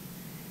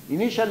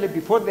 Initially,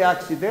 before the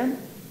accident,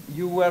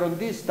 you were on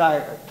this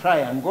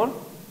triangle,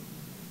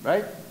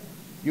 right?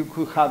 You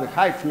could have a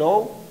high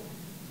flow.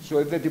 So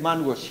if the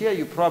demand was here,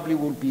 you probably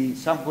would be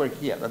somewhere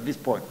here at this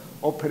point,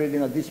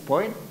 operating at this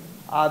point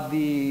at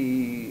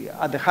the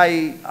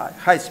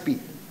high speed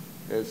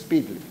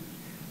limit.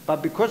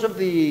 But because of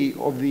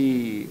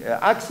the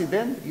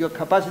accident, your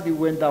capacity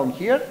went down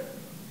here.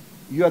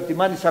 Your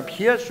demand is up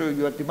here, so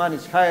your demand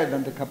is higher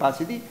than the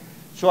capacity.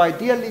 So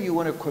ideally, you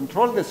want to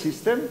control the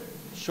system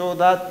so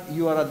that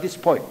you are at this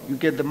point. You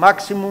get the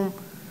maximum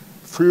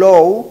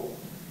flow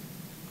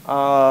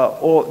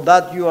or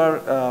that your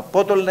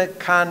bottleneck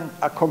can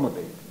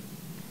accommodate.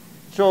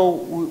 So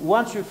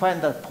once you find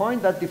that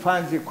point, that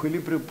defines the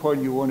equilibrium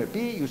point you want to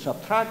be. You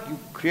subtract, you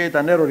create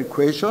an error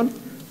equation.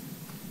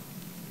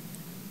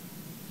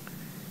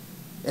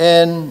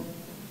 And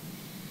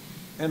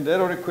the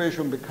error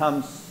equation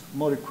becomes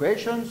more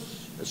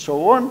equations, and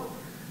so on.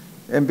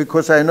 And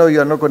because I know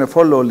you're not going to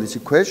follow all these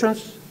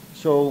equations,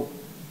 so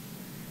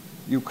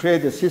you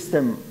create a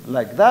system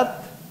like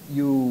that.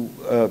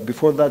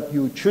 Before that,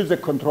 you choose the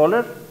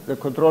controller. The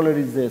controller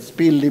is the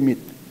speed limit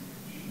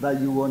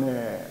that you want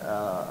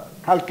to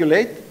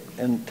calculate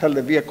and tell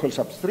the vehicles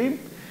upstream.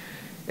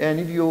 And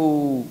if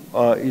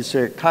it's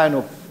a kind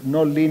of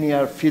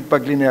nonlinear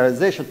feedback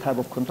linearization type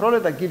of controller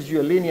that gives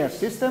you a linear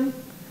system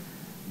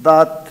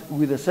that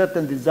with a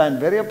certain design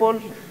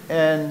variable,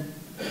 and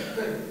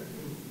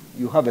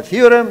you have a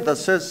theorem that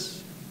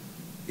says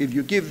if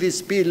you give these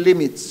speed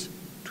limits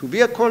to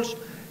vehicles,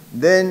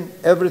 then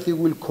everything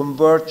will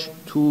converge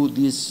to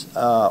this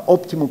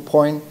optimum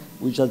point,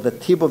 which is at the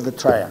tip of the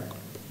triangle.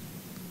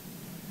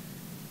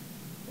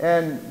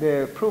 And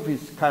the proof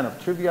is kind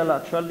of trivial,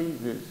 actually.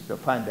 Just to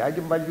find the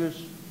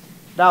eigenvalues.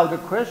 Now, the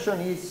question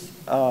is,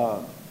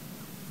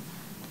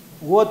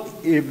 what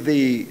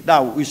if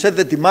now, we said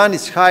the demand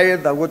is higher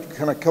than what you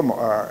can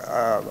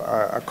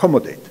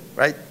accommodate,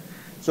 right?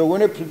 So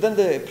when I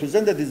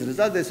presented this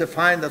result, they say,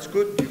 fine, that's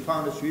good. You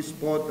found a sweet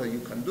spot that you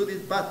can do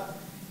this. But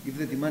if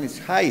the demand is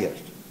higher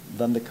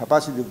than the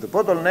capacity of the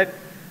bottleneck,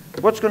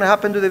 what's going to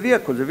happen to the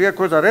vehicles? The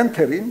vehicles are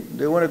entering,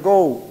 they want to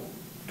go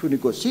to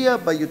Nicosia,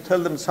 but you tell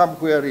them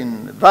somewhere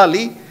in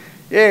Valley,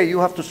 hey, you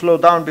have to slow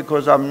down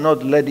because I'm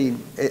not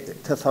letting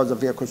 10,000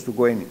 vehicles to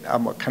go in. I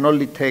can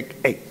only take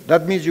 8.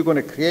 That means you're going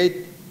to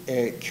create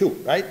a queue,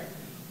 right?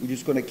 Which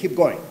is going to keep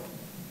going.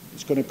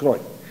 It's going to grow.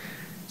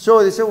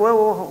 So they say,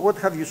 well, what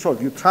have you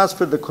solved? You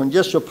transfer the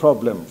congestion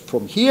problem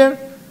from here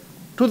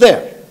to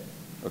there,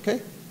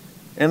 okay?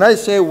 And I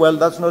say, well,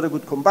 that's not a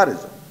good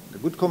comparison. The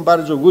good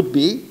comparison would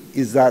be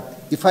is that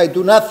if I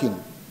do nothing,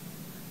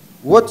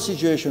 what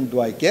situation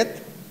do I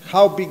get?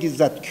 How big is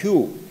that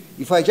queue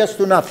if I just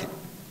do nothing?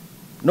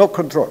 No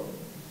control.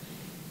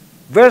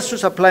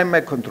 Versus applying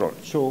my control.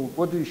 So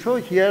what we show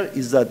here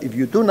is that if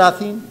you do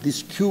nothing,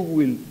 this queue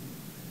will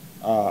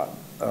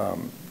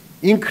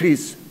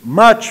increase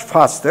much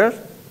faster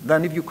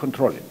than if you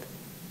control it.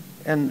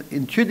 And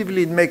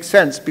intuitively it makes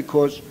sense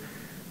because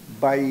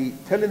by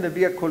telling the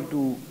vehicle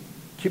to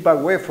keep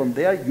away from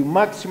there, you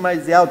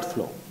maximize the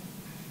outflow.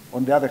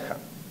 On the other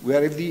hand,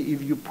 where if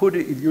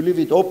you leave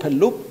it open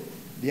loop,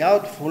 the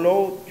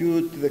outflow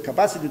due to the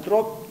capacity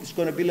drop is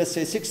going to be, let's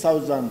say,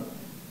 6,000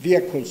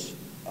 vehicles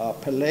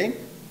per lane,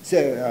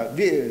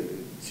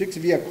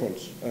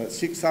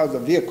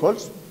 6,000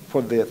 vehicles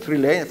for the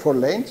 4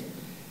 lanes,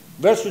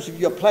 versus if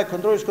you apply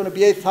control, it's going to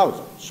be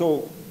 8,000.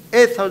 So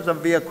 8,000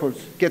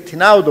 vehicles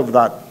getting out of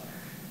that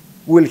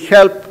will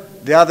help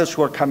the others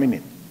who are coming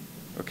in.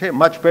 Okay,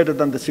 much better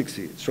than the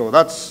 60. So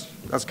that's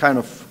kind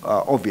of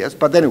obvious.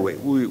 But anyway,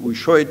 we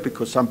show it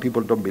because some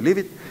people don't believe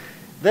it.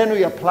 Then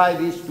we apply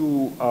this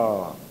to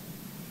a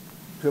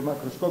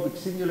macroscopic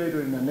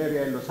simulator in an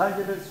area in Los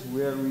Angeles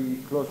where we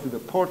close to the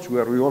ports,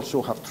 where we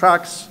also have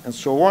tracks and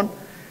so on.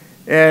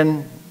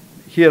 And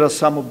here are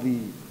some of the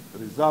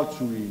results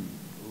we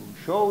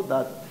show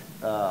that,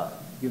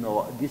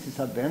 this is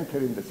at the enter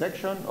in the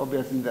section.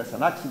 Obviously, there's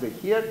an accident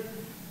here.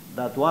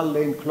 That one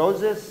lane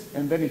closes,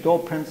 and then it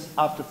opens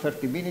after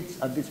 30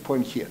 minutes at this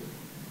point here.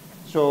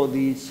 So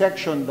the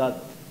section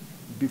that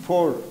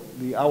before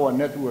our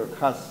network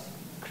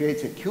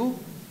creates a queue,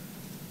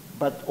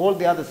 but all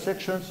the other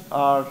sections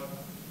are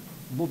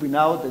moving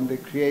out and they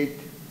create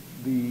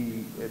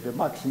the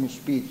maximum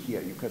speed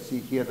here. You can see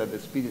here that the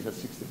speed is at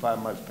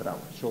 65 miles per hour.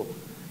 So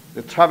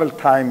the travel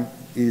time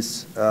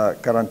is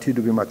guaranteed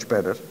to be much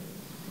better,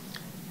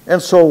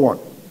 and so on.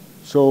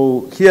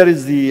 So here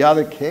is the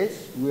other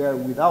case where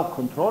without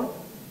control,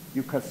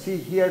 you can see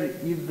here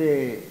if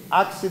the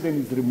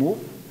accident is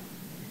removed,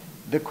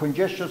 the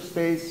congestion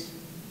stays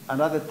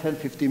another 10,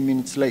 15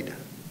 minutes later.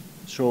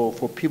 So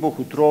for people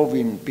who drove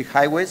in big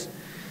highways,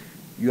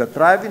 you are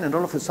driving and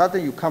all of a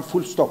sudden you come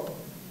full stop.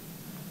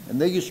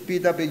 And then you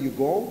speed up and you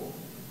go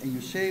and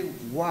you say,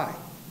 why?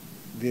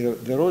 The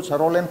roads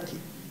are all empty.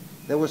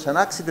 There was an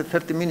accident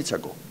 30 minutes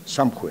ago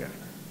somewhere.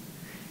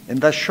 And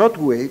that short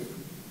wave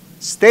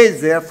stays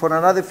there for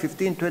another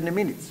 15, 20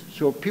 minutes.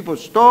 So people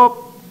stop,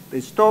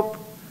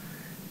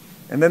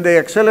 and then they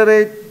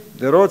accelerate,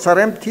 the roads are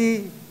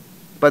empty,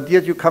 but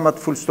yet you come at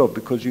full stop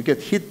because you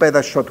get hit by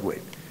that short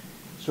wave.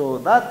 So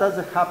that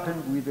doesn't happen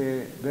with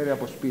a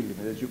variable speed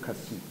limit, as you can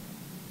see.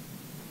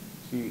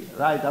 See,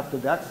 right after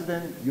the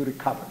accident, you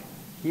recover.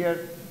 Here,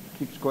 it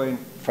keeps going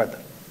further.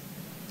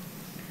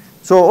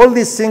 So all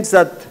these things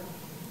that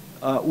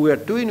we are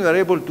doing, we are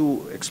able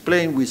to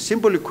explain with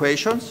simple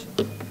equations,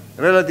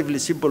 relatively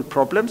simple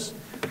problems,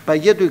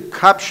 but yet we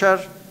capture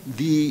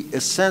the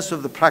essence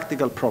of the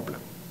practical problem.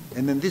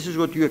 And then this is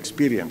what you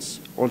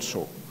experience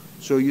also.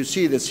 So you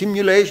see the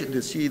simulation,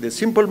 you see the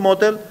simple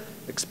model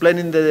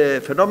explaining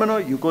the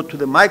phenomenon, you go to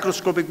the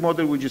microscopic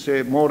model, which is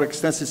a more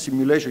extensive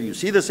simulation, you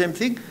see the same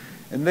thing,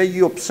 and then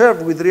you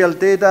observe with real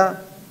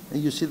data,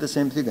 and you see the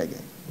same thing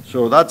again.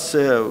 So that's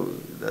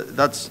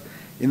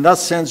in that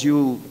sense,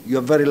 you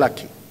are very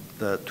lucky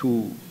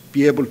to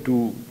be able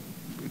to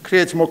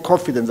create more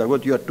confidence that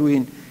what you are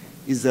doing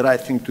is the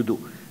right thing to do.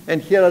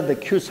 And here are the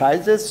queue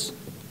sizes.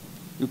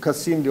 You can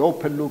see in the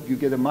open loop, you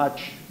get a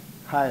much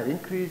higher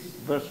increase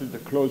versus the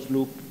closed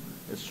loop,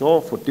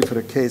 so for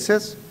different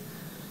cases.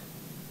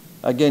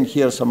 Again,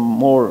 here are some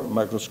more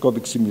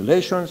microscopic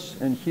simulations,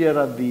 and here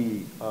are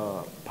the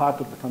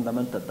part of the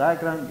fundamental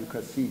diagram. You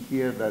can see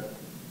here that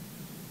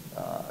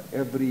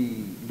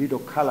every little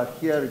color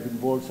here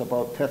involves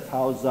about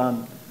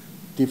 10,000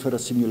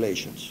 different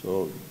simulations.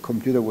 So the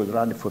computer was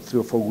running for 3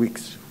 or 4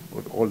 weeks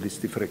with all these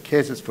different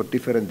cases for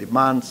different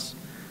demands,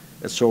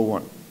 and so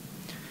on.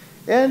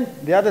 And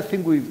the other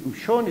thing we've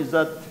shown is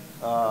that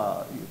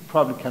you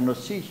probably cannot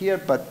see here,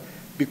 but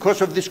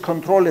because of this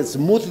control and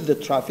smoothing the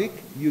traffic,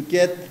 you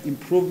get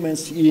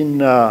improvements in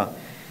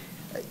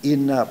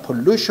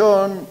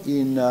pollution,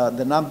 in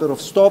the number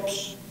of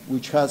stops,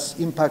 which has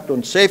impact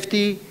on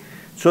safety.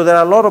 So there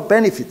are a lot of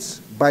benefits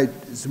by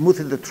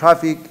smoothing the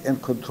traffic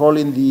and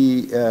controlling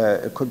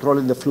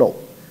the flow.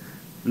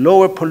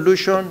 Lower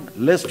pollution,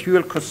 less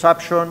fuel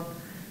consumption,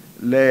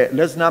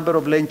 less number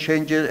of lane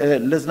changes,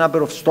 less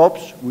number of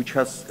stops, which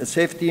has a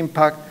safety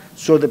impact.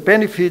 So the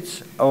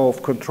benefits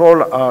of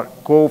control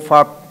go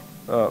far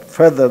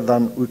further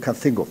than we can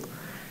think of.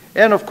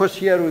 And of course,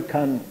 here we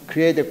can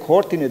create a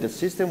coordinated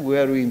system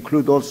where we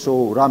include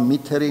also RAM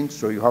metering,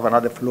 so you have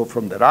another flow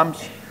from the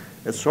RAMs,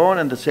 and so on.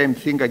 And the same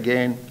thing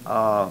again,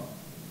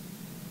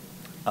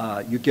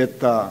 you get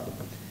the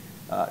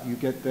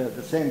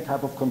same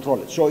type of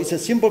controller. So it's a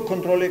simple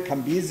controller,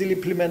 can be easily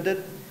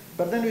implemented.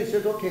 But then we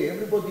said, okay,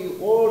 everybody,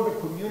 all the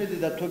community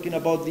that are talking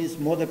about this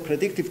modern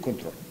predictive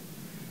control.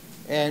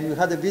 And we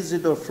had a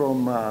visitor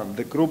from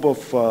the group of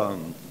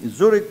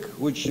Zurich,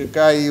 which the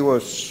guy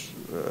was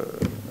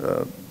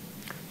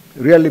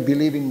really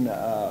believing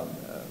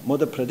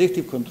modern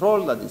predictive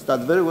control, that is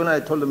done very well. I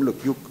told them,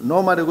 look,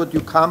 no matter what you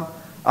come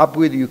up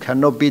with, you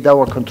cannot beat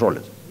our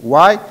controllers.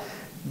 Why?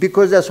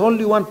 Because there's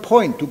only one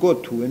point to go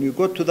to, and you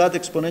go to that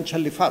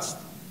exponentially fast.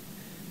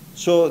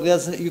 So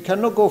you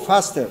cannot go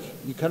faster.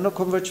 You cannot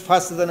converge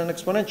faster than an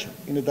exponential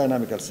in a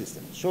dynamical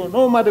system. So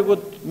no matter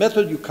what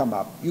method you come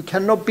up, you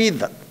cannot beat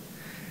that.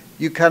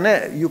 You can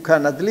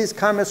at least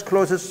come as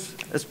close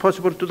as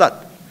possible to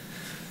that.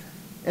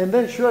 And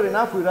then sure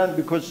enough, we ran,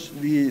 because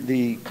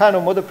the kind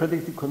of model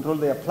predictive control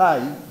they apply,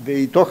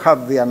 they don't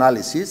have the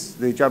analysis,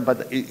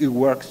 but it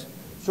works.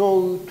 So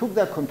we took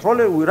that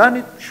controller, we ran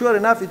it, sure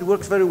enough, it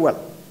works very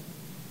well.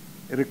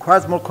 It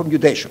requires more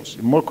computations,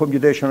 more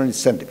computational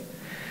incentive.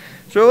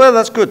 So, well,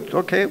 that's good.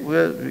 Okay,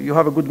 well, you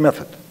have a good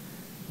method.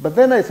 But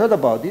then I thought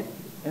about it,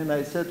 and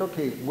I said,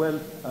 okay, well,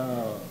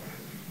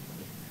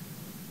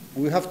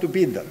 we have to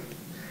beat that.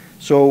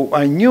 So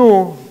I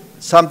knew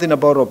something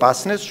about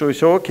robustness. So we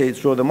said, okay,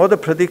 so the model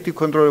predictive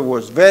controller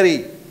was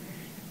very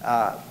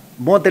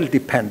model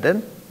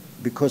dependent,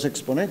 because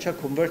exponential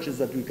convergence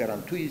that we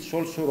guarantee is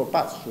also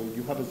robust. So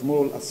you have a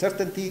small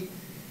uncertainty,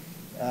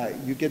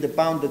 you get a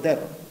bounded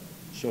error.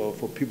 So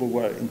for people who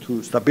are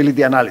into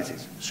stability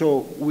analysis.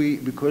 So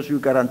because we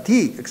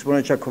guarantee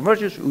exponential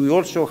convergence, we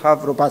also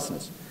have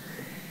robustness.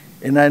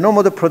 And I know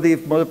model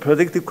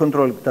predictive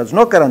control does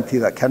not guarantee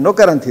that, cannot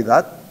guarantee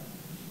that.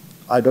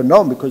 I don't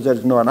know, because there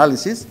is no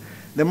analysis.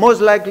 The most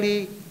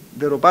likely,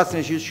 the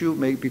robustness issue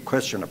may be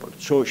questionable.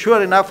 So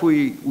sure enough,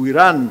 we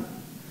ran,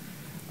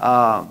 where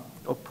am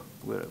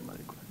I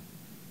going?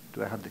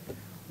 Do I have the,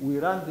 we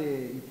ran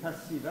you can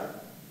see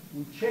that.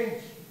 We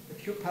changed a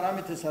few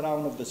parameters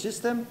around of the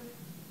system.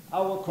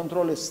 Our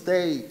controllers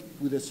stay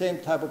with the same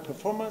type of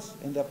performance,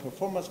 and their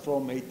performance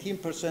from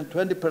 18%,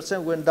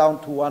 20% went down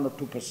to 1 or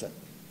 2%.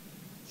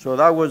 So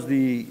that was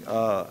the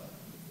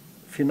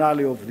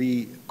finale of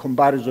the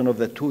comparison of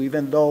the two,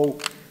 even though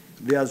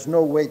there's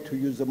no way to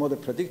use the model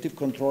predictive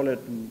controller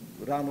to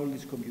run all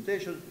these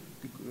computations.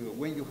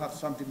 When you have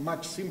something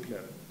much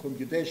simpler,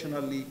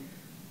 computationally,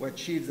 we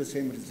achieve the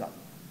same result.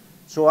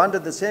 So under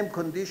the same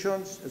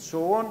conditions and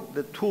so on,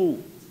 the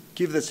two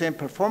give the same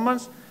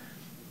performance,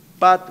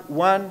 but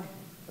one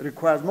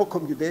requires more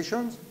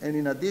computations, and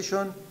in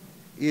addition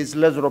is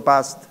less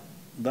robust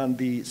than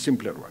the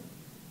simpler one.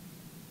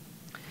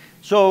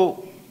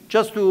 So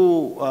just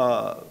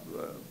to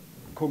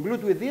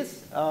conclude with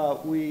this,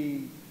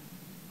 we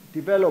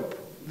develop,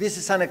 this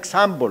is an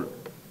example,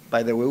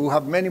 by the way, we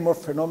have many more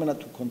phenomena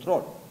to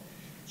control.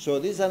 So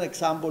this is an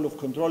example of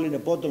controlling a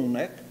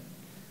bottleneck,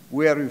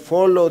 where we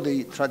follow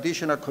the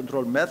traditional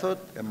control method,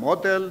 a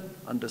model,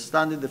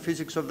 understanding the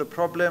physics of the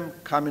problem,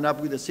 coming up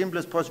with the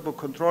simplest possible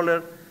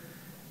controller,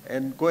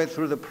 and going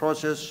through the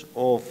process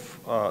of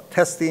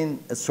testing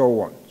and so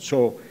on.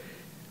 So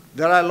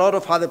there are a lot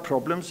of other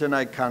problems, and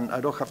I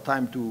don't have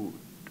time to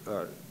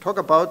talk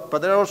about,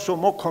 but there are also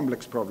more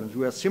complex problems,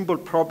 where simple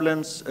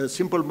problems,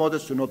 simple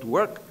models do not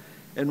work.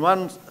 And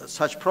one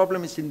such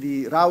problem is in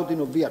the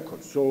routing of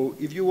vehicles. So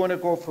if you want to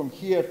go from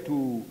here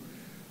to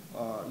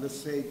let's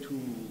say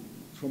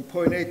from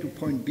point A to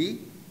point B,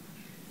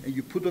 and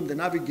you put on the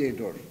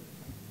navigator,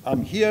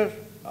 I'm here,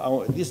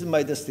 this is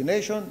my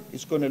destination,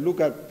 it's going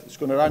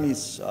to run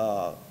its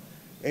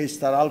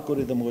A-star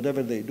algorithm,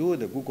 whatever they do,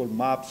 the Google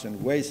Maps and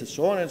Waze and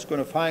so on, and it's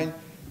going to find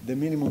the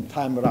minimum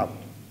time route.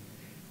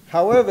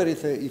 However,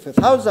 if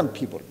 1,000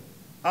 people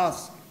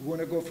ask, who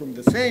want to go from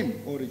the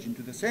same origin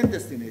to the same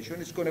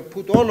destination, it's going to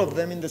put all of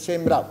them in the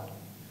same route.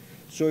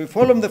 So if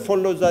all of them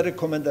follows that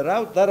recommended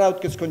route, that route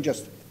gets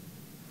congested.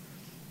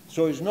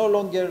 So it's no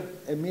longer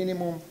a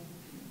minimum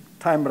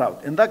time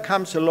route. And that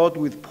comes a lot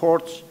with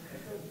ports.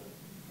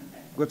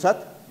 What's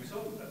that? We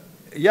solved that.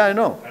 Yeah, I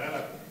know.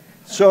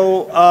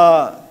 So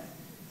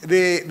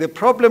the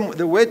problem,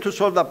 the way to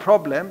solve that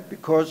problem,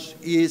 because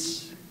in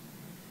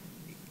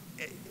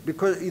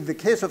the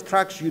case of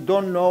tracks, you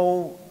don't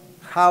know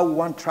how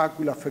one track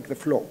will affect the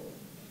flow,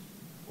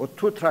 or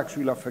two tracks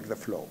will affect the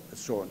flow, and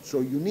so on. So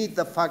you need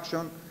the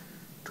function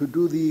to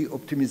do the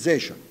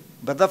optimization.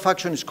 But that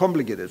function is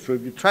complicated. So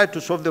if you try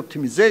to solve the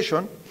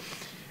optimization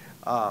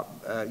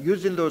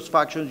using those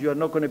functions, you are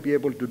not going to be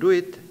able to do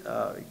it.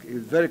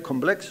 It's very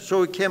complex.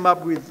 So we came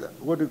up with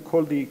what we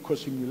call the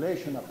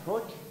co-simulation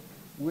approach,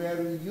 where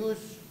we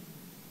use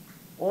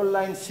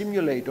online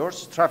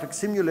simulators, traffic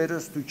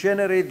simulators, to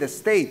generate the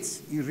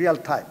states in real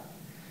time.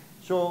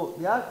 So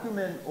the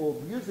argument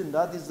of using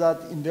that is that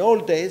in the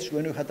old days,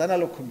 when we had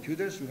analog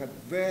computers, we had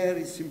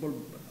very simple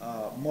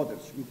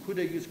models. We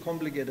couldn't use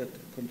complicated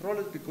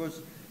controllers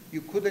because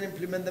you couldn't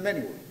implement them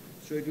anyway.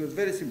 So it was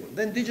very simple.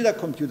 Then digital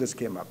computers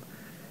came up.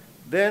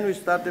 Then we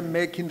started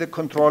making the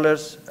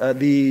controllers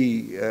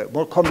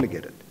more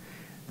complicated.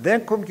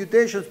 Then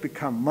computations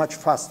become much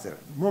faster,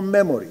 more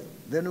memory.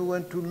 Then we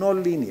went to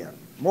non-linear,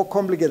 more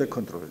complicated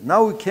controllers.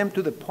 Now we came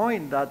to the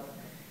point that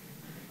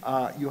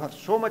you have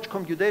so much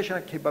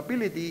computational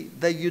capability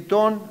that you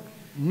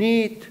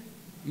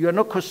are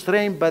not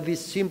constrained by these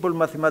simple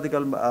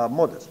mathematical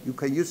models. You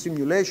can use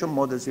simulation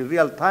models in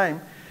real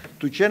time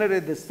to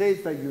generate the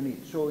states that you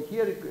need. So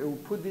here we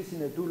put this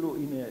in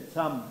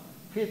some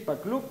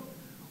feedback loop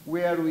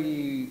where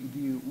we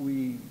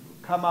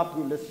come up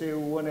with, let's say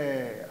we want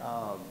to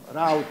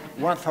route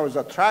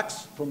 1,000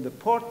 tracks from the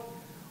port.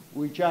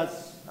 We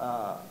just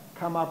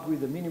come up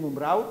with the minimum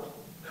route.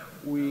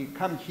 We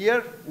come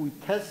here, we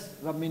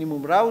test the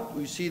minimum route.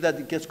 We see that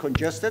it gets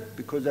congested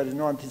because there is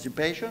no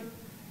anticipation.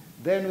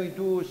 Then we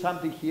do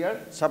something here,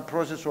 some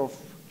process of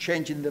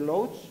changing the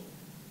loads.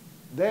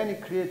 Then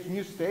it creates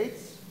new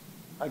states.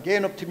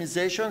 Again,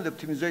 optimization. The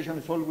optimization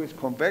is always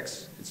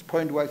convex. It's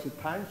pointwise at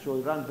time, so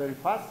it runs very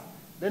fast.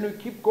 Then we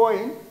keep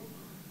going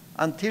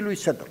until we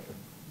settle.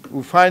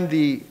 We find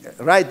the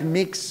right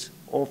mix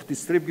of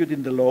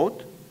distributing the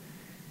load.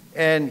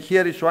 And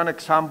here is one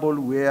example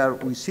where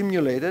we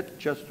simulated,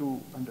 just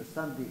to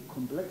understand the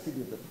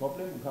complexity of the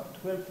problem. We have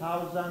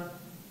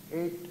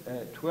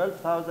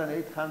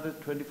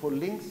 12,824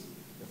 links,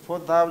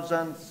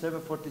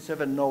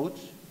 4,747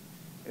 nodes,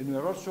 and we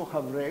also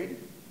have RAID.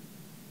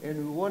 And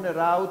we want to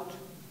route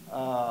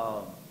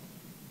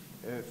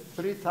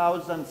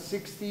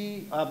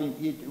 3,060,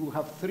 we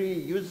have 3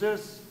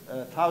 users,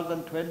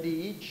 1,020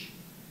 each.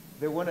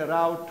 They want to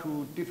route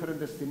to different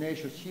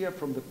destinations here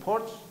from the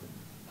ports.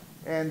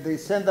 And they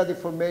send that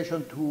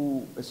information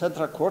to a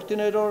central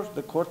coordinator.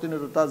 The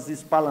coordinator does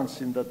this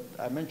balancing that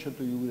I mentioned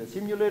to you with the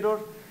simulator.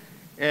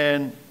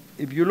 And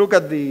if you look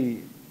at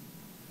these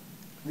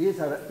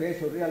are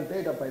based on real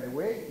data, by the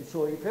way.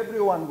 So if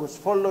everyone was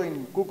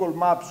following Google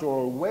Maps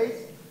or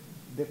Waze,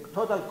 the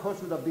total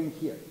cost would have been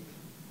here.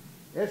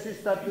 As we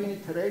start doing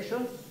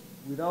iterations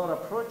with our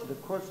approach, the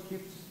cost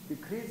keeps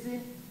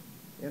decreasing.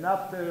 And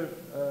after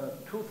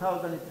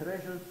 2,000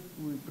 iterations,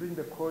 we bring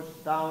the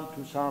cost down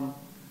to some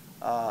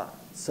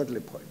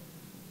settling point.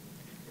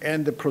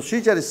 And the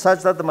procedure is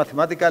such that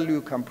mathematically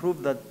you can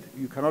prove that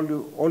you can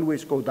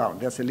always go down.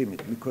 There's a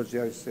limit because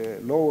there is a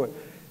lower,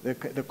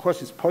 the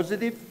cost is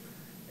positive,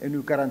 and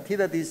you guarantee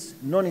that it's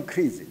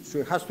non-increasing. So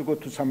it has to go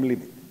to some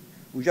limit.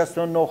 We just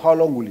don't know how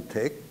long will it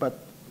take, but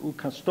we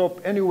can stop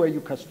anywhere you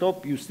can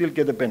stop, you still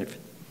get the benefit.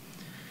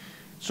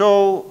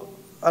 So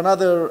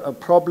another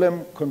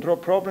control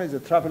problem is the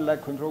traffic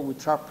light control with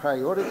track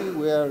priority,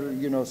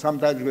 where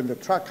sometimes when the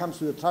truck comes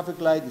to the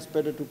traffic light, it's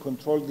better to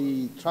control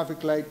the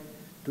traffic light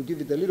to give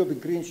it a little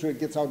bit green so it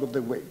gets out of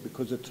the way,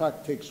 because the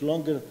truck takes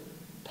longer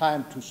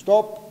time to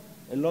stop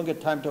and longer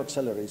time to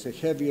accelerate. It's a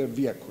heavier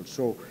vehicle.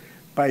 So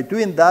by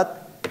doing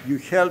that, you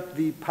help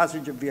the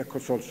passenger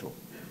vehicles also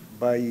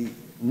by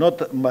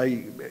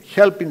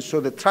helping so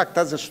the truck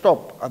doesn't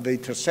stop at the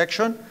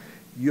intersection.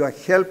 You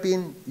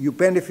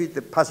benefit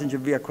the passenger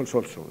vehicles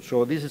also.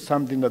 So this is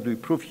something that we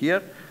prove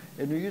here.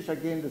 And we use,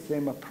 again, the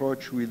same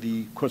approach with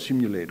the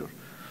co-simulator.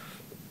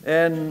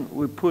 And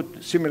we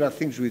put similar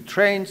things with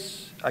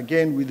trains,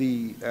 again, with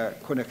the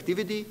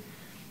connectivity.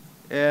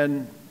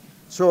 And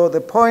so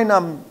the point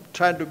I'm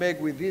trying to make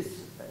with these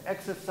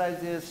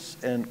exercises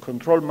and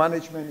control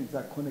management is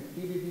that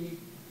connectivity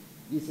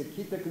is a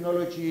key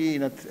technology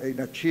in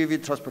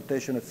achieving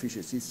transportation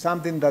efficiency. It's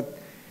something that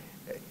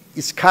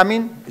is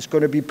coming, it's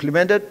going to be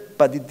implemented,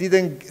 but it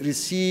didn't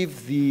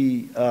receive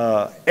the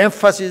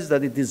emphasis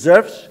that it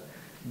deserves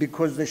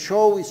because the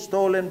show is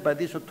stolen by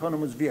these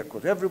autonomous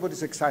vehicles.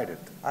 Everybody's excited.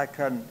 I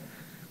can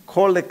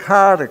call the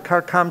car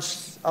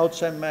comes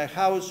outside my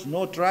house,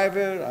 no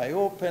driver, I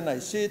open, I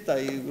sit,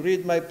 I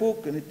read my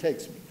book, and it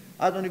takes me.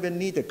 I don't even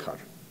need a car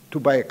to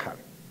buy a car.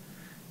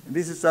 And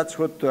that's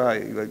what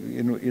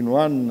in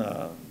one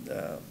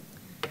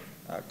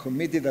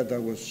committee that I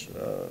was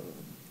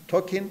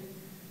talking,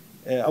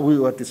 we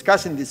were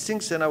discussing these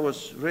things, and I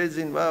was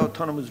raising, well,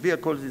 autonomous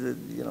vehicles,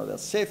 there are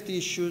safety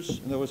issues.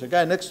 And there was a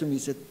guy next to me, he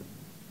said,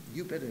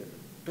 you better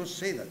don't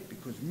say that,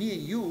 because me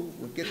and you,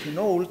 we're getting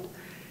old,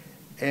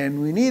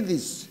 and we need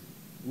this.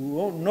 We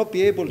will not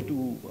be able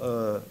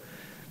to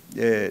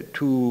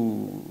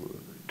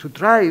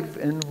drive,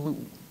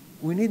 and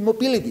we need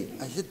mobility.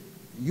 I said,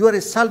 you are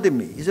insulting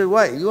me. He said,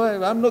 why?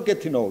 I'm not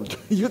getting old.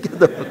 You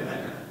get old.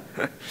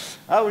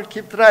 I will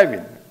keep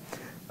driving.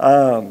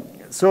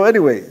 So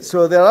anyway,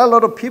 so there are a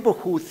lot of people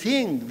who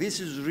think this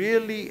is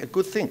really a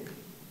good thing,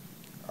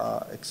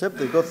 except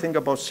they don't think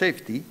about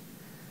safety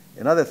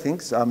and other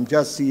things. I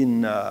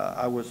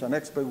was an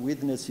expert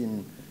witness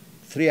in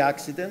 3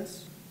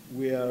 accidents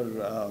where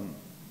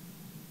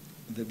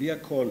the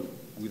vehicle,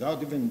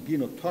 without even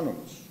being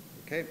autonomous,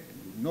 okay,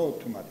 no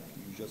automatic,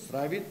 you just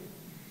drive it,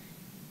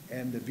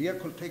 and the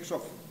vehicle takes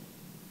off.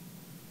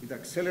 It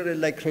accelerates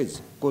like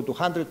crazy, go to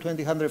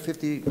 120,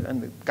 150,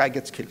 and the guy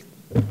gets killed.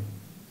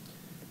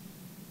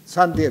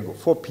 San Diego,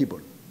 4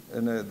 people.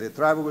 and the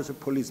driver was a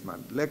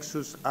policeman.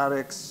 Lexus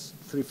RX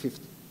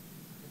 350.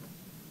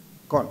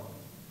 Gone.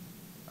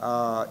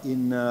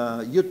 In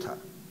Utah,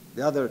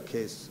 the other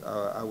case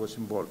I was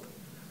involved,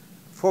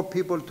 4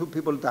 people, 2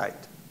 people died.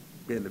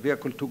 And the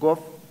vehicle took off,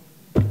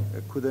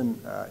 it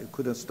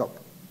couldn't stop.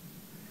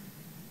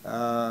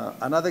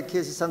 Another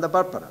case is Santa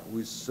Barbara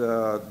with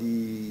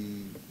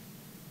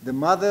the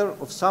mother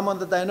of someone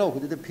that I know who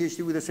did a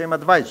PhD with the same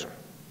advisor.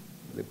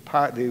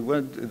 They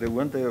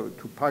went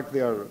to park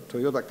their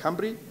Toyota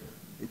Camry.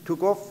 It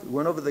took off,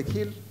 went over the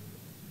hill,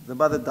 the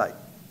mother died.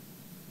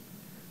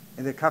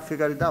 And they can't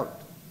figure it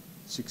out.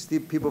 60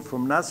 people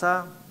from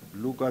NASA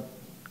look at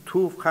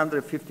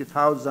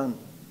 250,000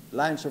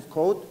 lines of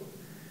code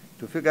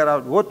to figure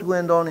out what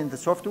went on in the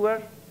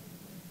software.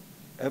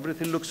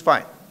 Everything looks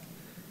fine.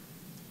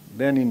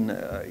 Then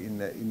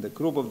in the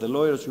group of the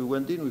lawyers we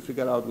went in, we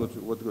figured out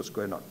what was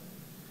going on.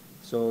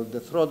 So the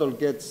throttle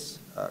gets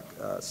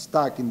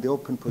stuck in the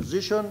open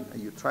position,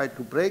 and you try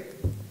to brake,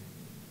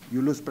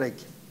 you lose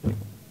braking.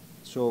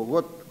 So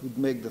what would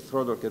make the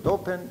throttle get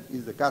open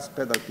is the gas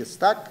pedal gets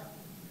stuck,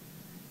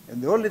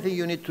 and the only thing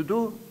you need to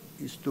do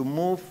is to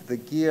move the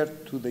gear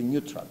to the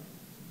neutral.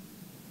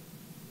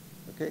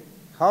 Okay?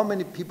 How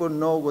many people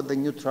know what the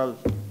neutral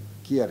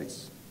gear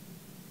is?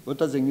 What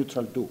does the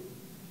neutral do?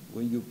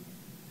 When you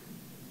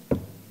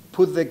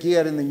put the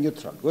gear in the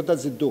neutral, what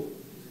does it do?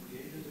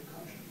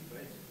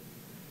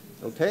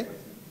 Okay?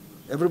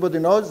 Everybody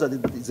knows that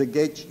it is a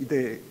gauge.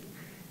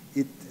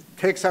 It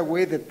takes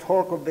away the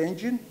torque of the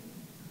engine,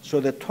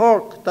 so the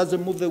torque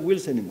doesn't move the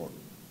wheels anymore.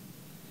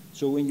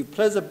 So when you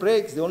press the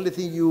brakes, the only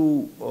thing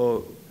you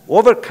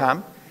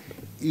overcome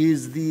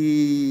is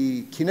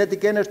the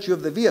kinetic energy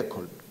of the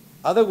vehicle.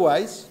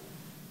 Otherwise,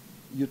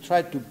 you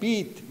try to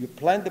beat, you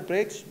plant the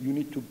brakes, you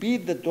need to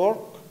beat the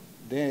torque,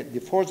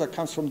 the force that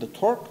comes from the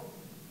torque,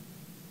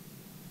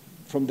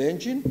 from the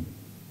engine,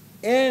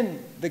 and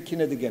the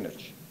kinetic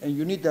energy. And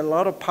you need a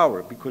lot of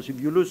power, because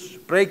if you lose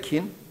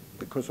braking,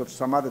 because of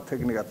some other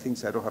technical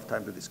things I don't have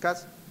time to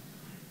discuss.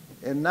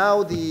 And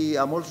now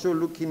I'm also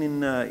looking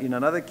in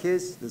another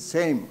case, the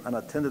same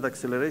unattended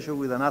acceleration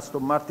with an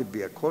Aston Martin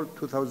vehicle,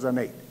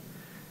 2008.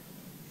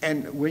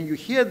 And when you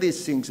hear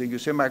these things and you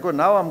say, my God,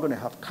 now I'm going to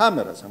have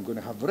cameras, I'm going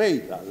to have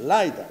radar,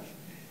 LiDAR,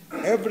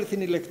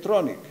 everything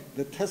electronic.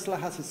 The Tesla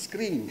has a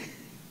screen.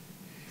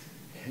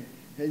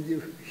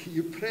 And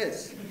you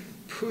press,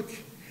 put.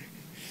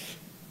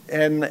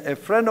 And a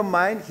friend of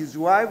mine, his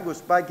wife was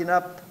backing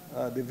up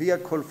the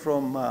vehicle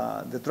from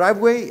the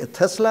driveway, a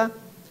Tesla.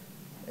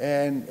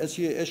 And as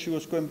she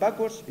was going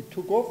backwards, it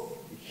took off,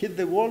 it hit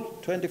the wall,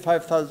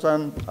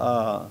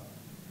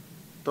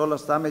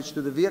 $25,000 damage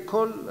to the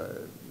vehicle.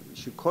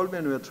 She called me,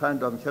 and we were trying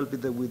to help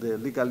her with the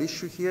legal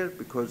issue here,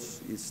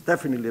 because it's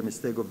definitely a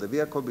mistake of the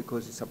vehicle,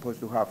 because it's supposed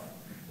to have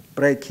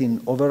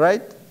braking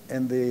override.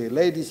 And the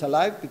lady's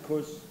alive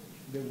because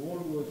the wall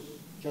was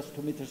just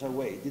 2 meters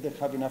away. It didn't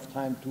have enough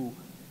time to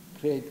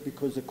create,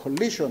 because the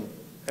collision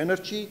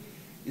energy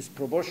is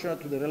proportional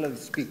to the relative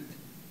speed.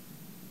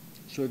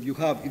 So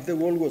if the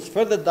wall was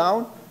further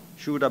down,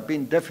 she would have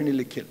been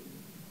definitely killed.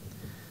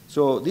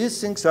 So these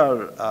things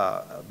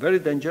are very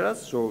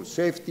dangerous. So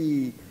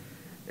safety,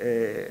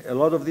 a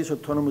lot of these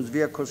autonomous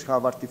vehicles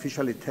have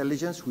artificial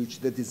intelligence, which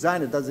the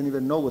designer doesn't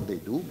even know what they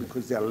do,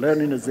 because they are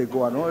learning as they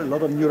go on, a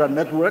lot of neural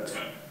networks.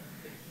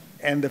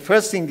 And the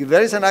first thing, if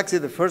there is an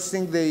accident, the first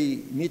thing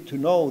they need to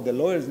know, the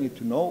lawyers need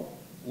to know,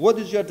 what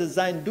is your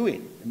design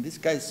doing? And these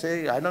guys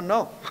say, I don't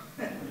know.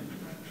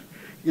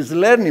 It's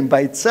learning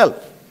by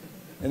itself.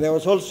 And there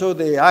was also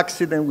the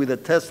accident with the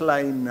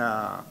Tesla in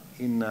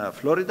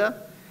Florida,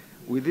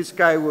 where this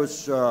guy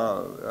was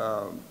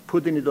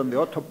putting it on the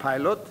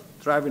autopilot,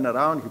 driving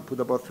around. He put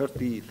about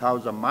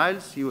 30,000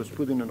 miles. He was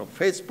putting it on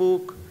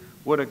Facebook.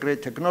 What a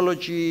great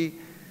technology.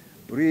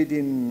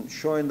 Reading,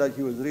 showing that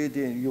he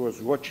was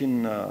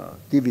watching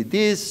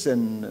DVDs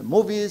and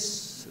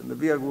movies, and the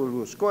vehicle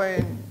was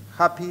going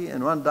happy.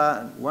 And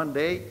one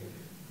day,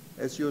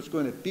 as he was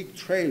going, a big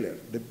trailer,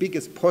 the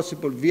biggest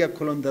possible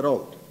vehicle on the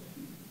road,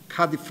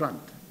 cut the front,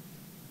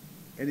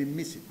 and he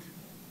missed it,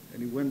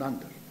 and he went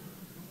under.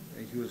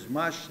 And he was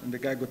smashed, and the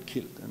guy got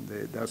killed, and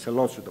there's a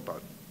lawsuit about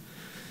it.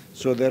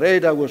 So the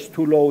radar was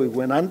too low, it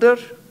went under.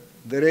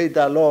 The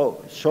radar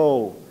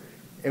saw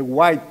a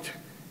white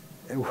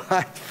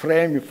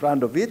frame in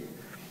front of it.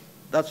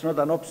 That's not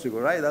an obstacle,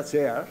 right? That's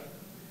air.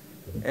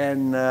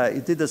 And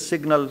it didn't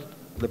signal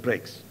the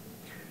brakes.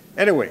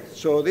 Anyway,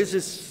 so this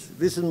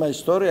is my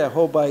story. I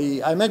hope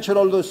I mentioned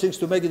all those things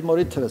to make it more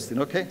interesting,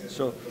 okay?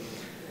 So.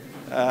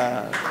 We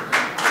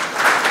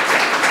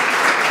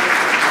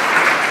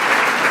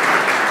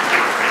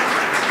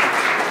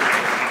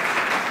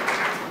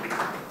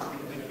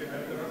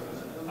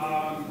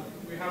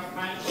have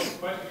time for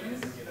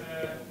questions.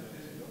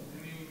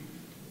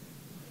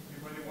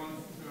 Anybody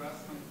wants to ask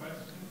some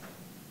questions?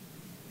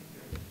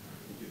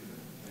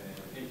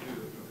 Thank you,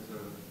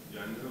 Professor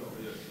Ioannou,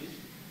 for your speech.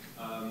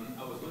 I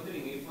was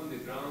wondering if on the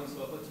grounds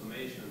of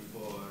automation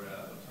for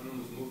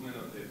autonomous movement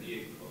of the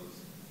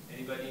vehicles,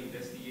 anybody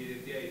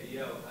investigated the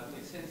idea of having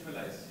a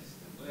centralized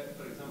system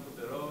for example,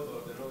 the road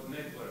or the road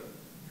network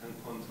can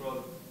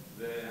control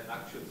the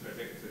actual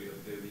trajectory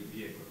of the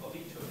vehicle, of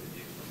each of the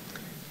vehicles?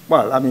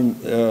 Well, I mean,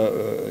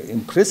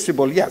 in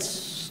principle,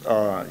 yes,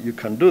 you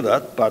can do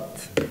that,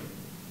 but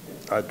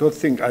I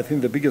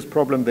think the biggest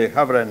problem they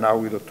have right now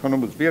with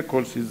autonomous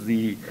vehicles is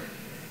the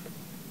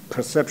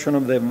perception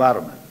of the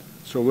environment.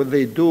 So what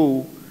they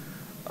do,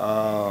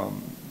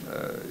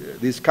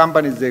 these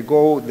companies, they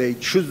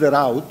choose the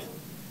route.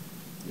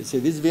 They say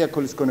this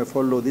vehicle is going to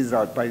follow this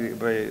route. By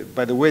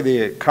the way,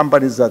 the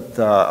companies that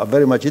are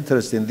very much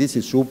interested in this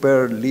is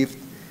Uber, Lyft,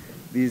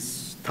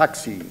 this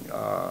taxi,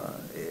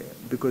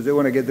 because they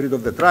want to get rid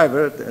of the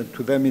driver. And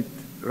to them,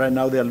 right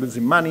now they are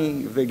losing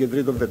money. If they get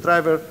rid of the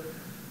driver,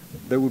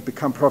 they will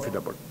become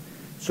profitable.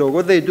 So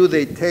what they do,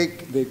 they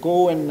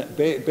go and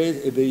they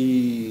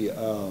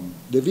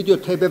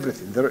videotape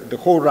everything, the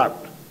whole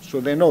route.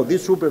 So they know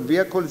this Uber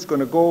vehicle is going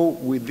to go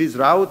with this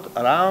route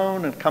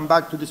around and come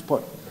back to this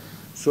point.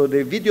 So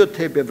they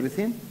videotape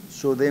everything,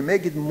 so they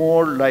make it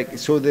more like,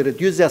 so they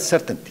reduce the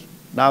uncertainty.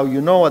 Now you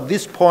know at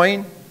this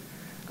point,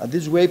 at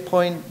this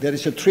waypoint, there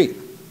is a tree.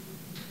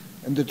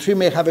 And the tree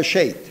may have a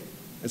shade,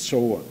 and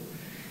so on.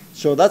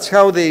 So that's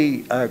how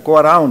they go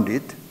around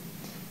it.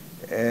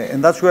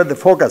 And that's where the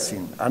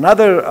focusing.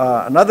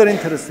 Another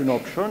interesting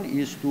option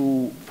is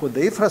for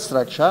the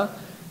infrastructure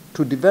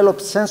to develop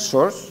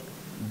sensors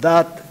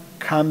that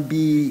can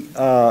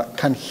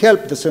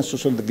help the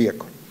sensors on the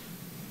vehicle.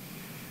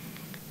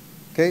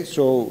 Okay,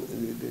 so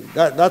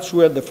that's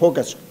where the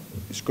focus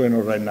is going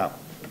on right now.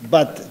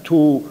 But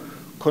to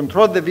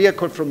control the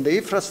vehicle from the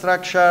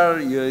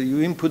infrastructure,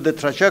 you input the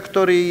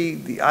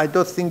trajectory. I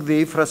don't think the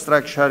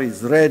infrastructure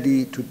is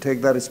ready to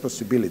take that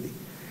responsibility.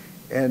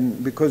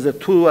 And because the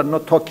two are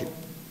not talking,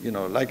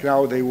 like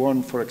now they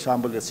want, for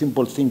example, a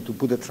simple thing to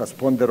put a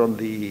transponder on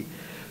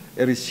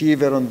a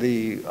receiver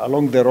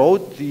along the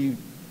road. The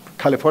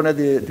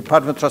California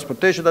Department of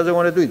Transportation doesn't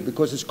want to do it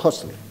because it's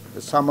costly.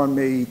 Someone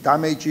may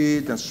damage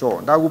it and so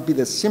on. That would be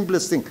the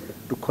simplest thing,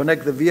 to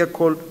connect the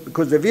vehicle,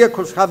 because the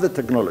vehicles have the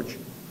technology.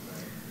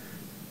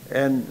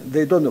 And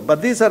they don't know.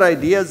 But these are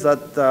ideas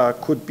that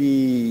could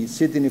be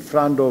sitting in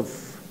front of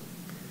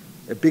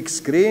a big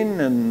screen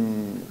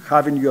and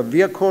having your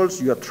vehicles,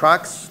 your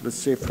trucks, let's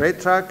say freight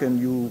truck, and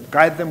you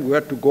guide them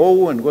where to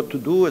go and what to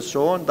do and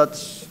so on.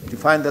 That's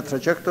define the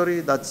trajectory.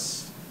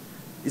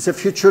 It's a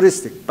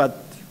futuristic,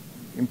 but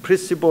in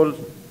principle,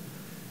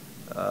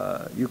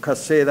 you can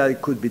say that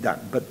it could be done.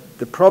 But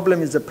the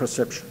problem is the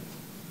perception.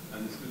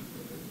 And to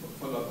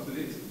follow up to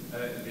this,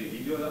 the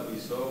video that we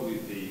saw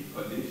with the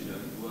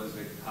collision was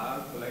a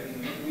car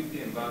colliding not with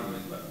the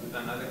environment, but with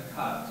another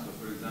car. So,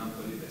 for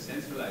example, if a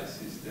centralized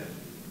system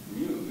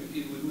knew,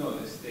 it would know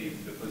the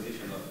state, the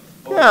position of...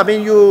 Yeah, I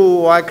mean,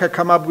 I can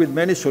come up with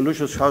many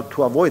solutions how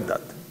to avoid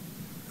that.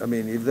 I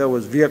mean, if there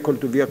was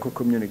vehicle-to-vehicle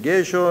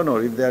communication,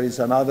 or if there is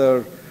an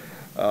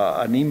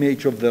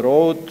image of the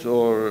road,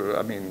 or,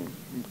 I mean,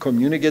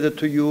 communicated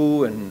to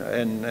you,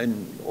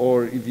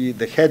 or if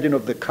the heading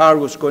of the car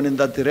was going in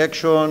that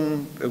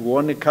direction, a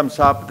warning comes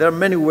up. There are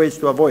many ways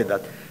to avoid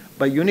that.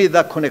 But you need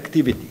that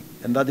connectivity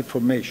and that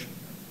information.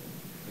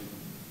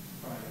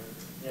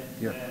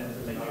 Yeah.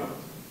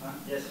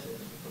 Yes.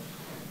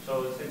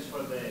 So thanks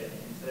for the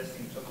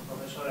interesting talk,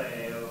 Professor.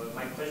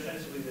 My question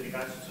is with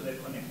regards to the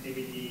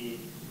connectivity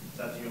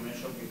that you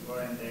mentioned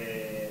before and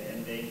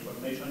the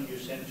information you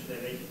send to the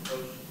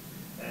vehicles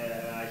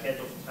ahead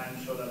of time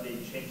so that they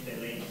change the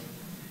lanes.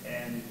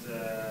 And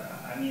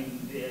I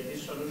mean,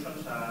 these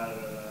solutions are,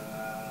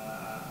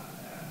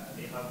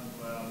 they have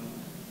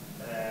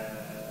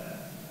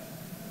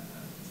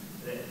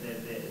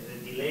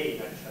the delay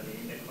actually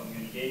in the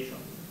communication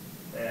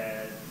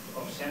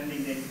of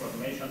sending the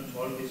information to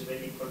all these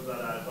vehicles that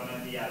are going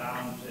to be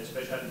around,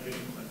 especially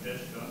during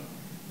congestion.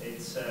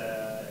 It's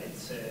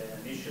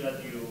an issue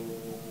that you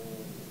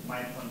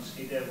might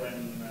consider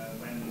when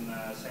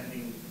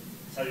sending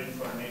such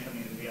information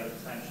in real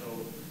time. So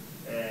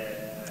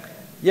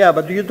yeah,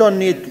 but you don't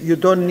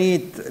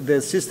need.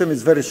 The system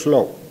is very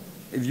slow.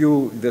 If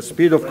the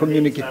speed of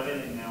communication.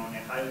 Traveling on a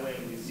highway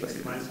with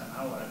 6 miles an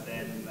hour,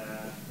 then.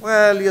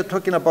 Well, you're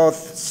talking about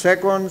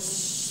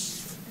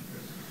seconds,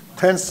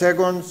 10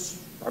 seconds.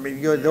 I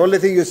mean, the only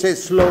thing you say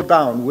is slow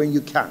down when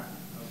you can.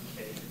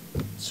 Okay.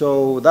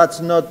 So that's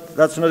not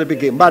a big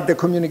game. But the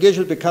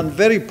communication becomes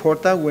very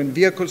important when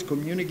vehicles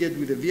communicate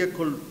with a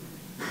vehicle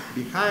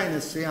behind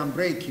and say, I'm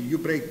braking, you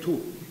brake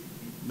too.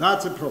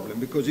 That's a problem,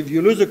 because if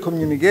you lose the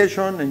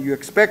communication and you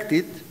expect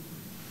it,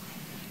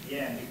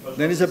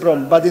 then it's a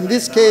problem. But in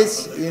this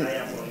case,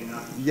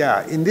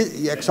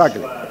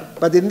 exactly.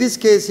 But in this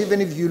case,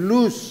 even if you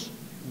lose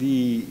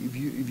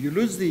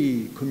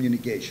the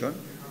communication,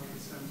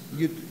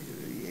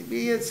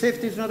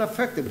 safety is not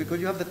affected because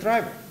you have the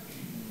driver.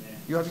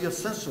 You have your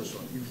sensors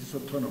on if it's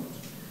autonomous.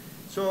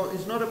 So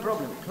it's not a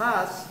problem.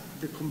 Plus,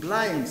 the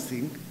compliance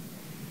thing,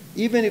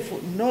 even if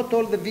not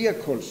all the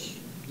vehicles,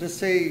 let's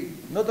say,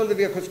 not all the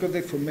vehicles got the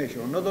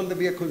information, or not all the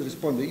vehicles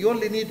respond, you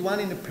only need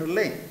one per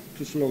lane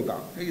to slow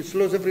down. It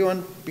slows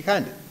everyone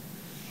behind it.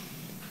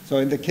 So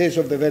in the case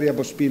of the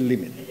variable speed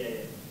limit.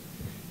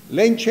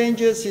 Lane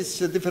changes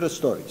is a different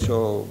story.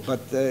 So, but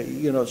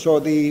you know, so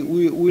we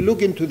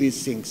look into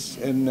these things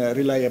and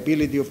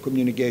reliability of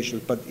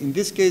communication. But in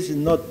this case,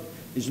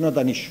 it's not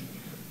an issue.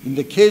 In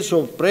the case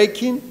of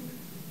braking,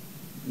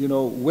 you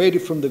know, waiting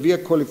from the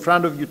vehicle in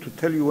front of you to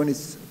tell you when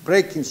it's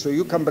braking, so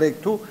you can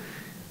brake too,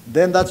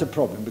 then that's a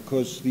problem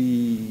because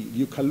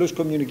you can lose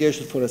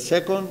communication for a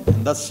second,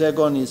 and that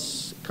second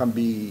can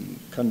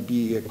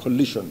be a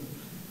collision.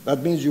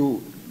 That means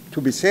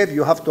to be safe,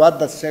 you have to add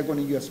that second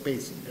in your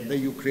spacing, and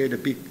then you create a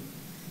big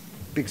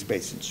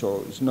spacing.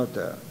 So it's not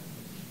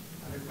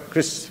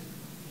Chris.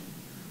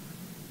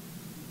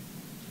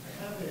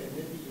 Maybe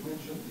you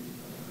mentioned this.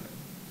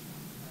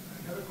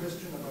 I have a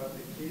question about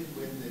the case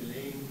when the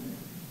lane,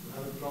 you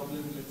have a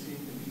problem, let's say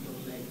in the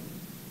middle lane.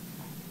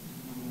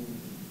 You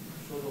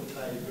sort of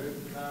divert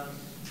cars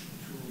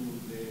to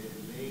the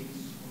lanes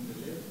on the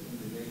left and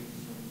the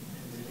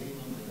lane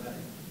on the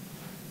right.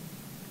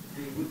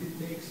 Would it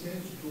make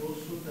sense to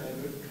also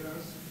divert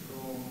cars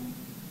from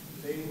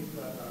lanes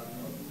that are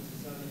not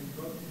necessarily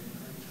blocked?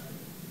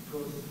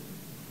 Because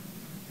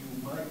you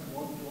might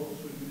want to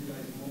also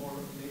utilize more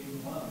lane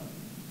one.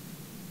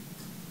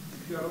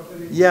 If you are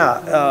operating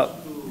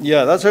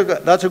Yeah,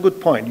 that's a good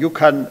point. You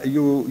can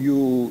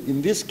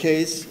in this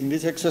case, in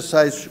this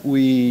exercise,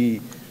 we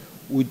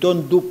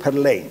don't do per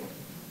lane.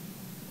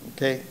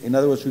 Okay, in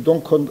other words, we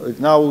don't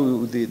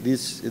now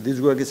this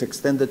work is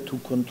extended to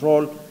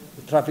control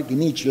the traffic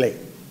in each lane.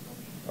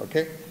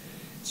 Okay,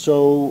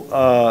 so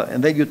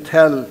and then you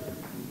tell,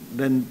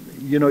 then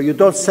you know you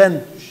don't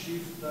send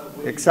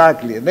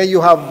exactly, and then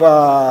you have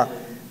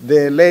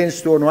the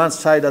lanes to on one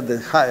side at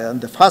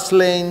the fast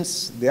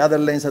lanes, the other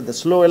lanes at the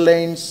slower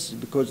lanes,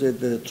 because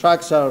the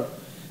trucks are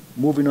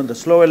moving on the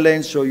slower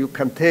lanes, so you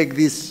can take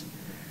this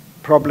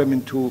problem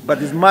into,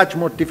 but it's much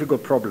more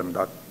difficult problem,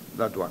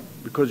 that one,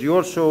 because you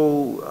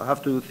also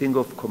have to think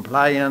of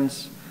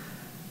compliance.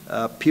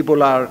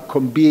 People are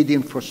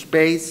competing for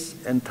space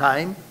and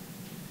time,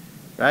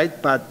 right?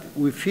 But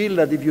we feel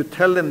that if you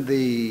tell them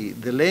the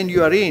lane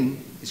you are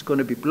in is going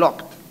to be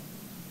blocked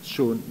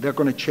soon, they're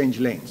going to change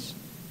lanes.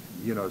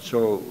 You know,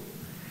 so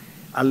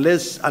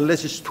unless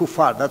it's too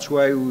far, that's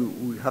why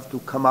we have to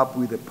come up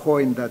with a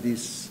point that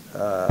is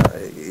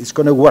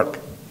going to work.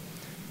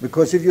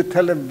 Because if you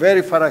tell them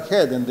very far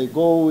ahead and they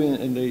go in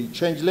and they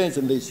change lanes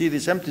and they see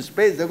this empty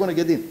space, they're going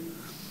to get in.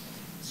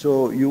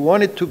 So you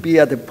want it to be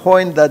at a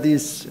point that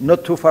is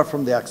not too far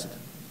from the accident.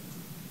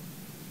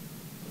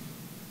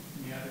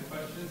 Any other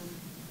questions?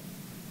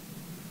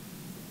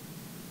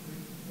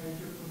 Thank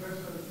you,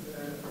 Professor. It's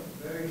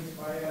very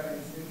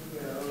inspiring. Seems the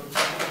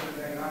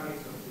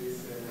dynamics of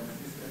this system,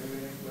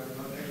 even if we are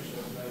not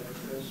experts like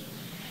research.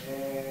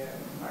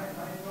 My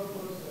thought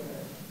was,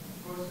 of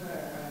course,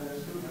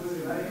 understood to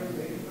rely on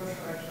the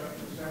infrastructure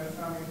to send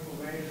some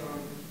information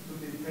to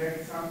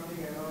detect something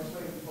and also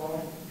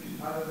inform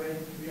other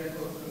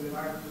vehicles on the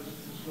road to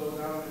slow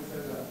down,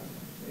 etc.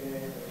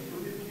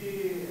 Would it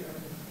be,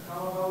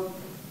 how about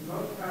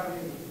not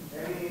having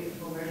any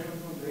information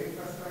from the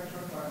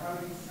infrastructure, but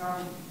having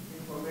some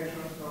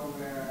information from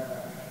the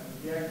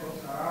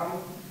vehicles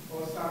around,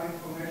 or some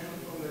information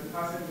from the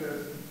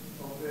passengers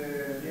of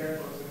the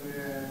vehicles and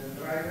the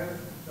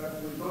drivers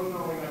that we don't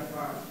know in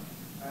advance?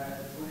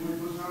 We will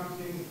do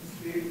something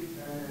still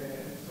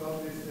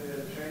solve this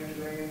change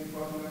lane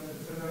problems,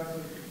 etc.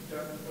 So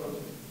just because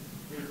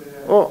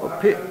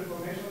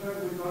information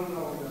that we don't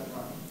know in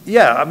advance.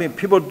 Yeah, I mean,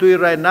 people do it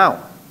right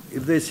now.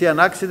 If they see an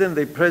accident,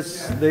 they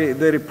press, they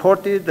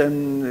report it,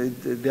 and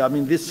I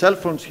mean, these cell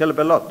phones help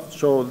a lot.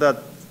 So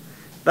that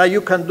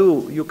you can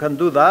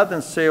do that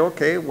and say,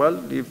 okay, well,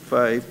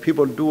 if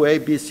people do A,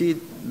 B, C,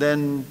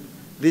 then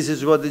this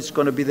is what is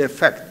going to be the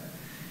effect.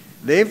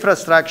 The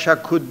infrastructure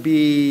could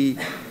be,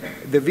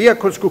 the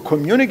vehicles could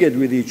communicate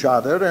with each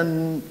other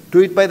and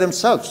do it by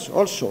themselves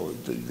also,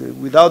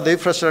 without the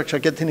infrastructure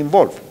getting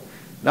involved.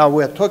 Now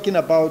we're talking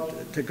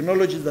about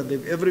technologies that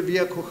every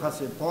vehicle has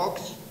a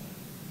box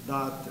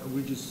that,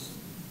 which is,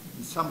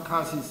 in some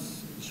cars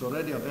is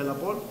already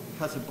available. It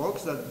has a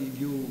box that if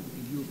you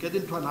get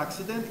into an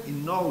accident, it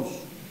knows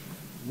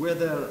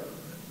whether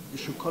you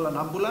should call an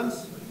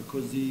ambulance,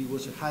 because it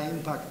was a high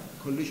impact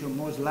collision,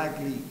 most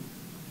likely,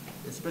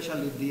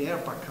 especially if the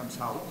airbag comes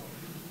out,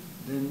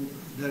 then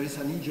there is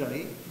an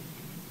injury.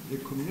 They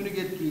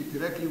communicate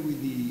directly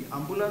with the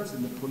ambulance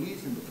and the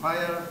police and the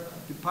fire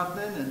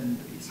department, and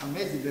it's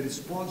amazing. The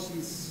response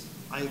is,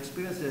 I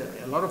experienced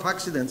a lot of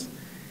accidents,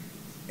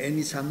 and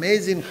it's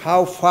amazing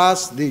how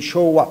fast they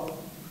show up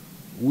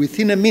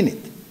within a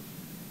minute.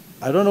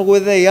 I don't know where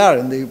they are,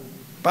 and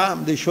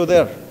they show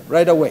there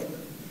right away.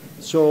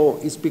 So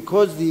it's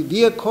because the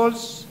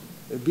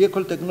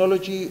vehicle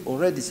technology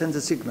already sends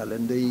a signal,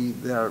 and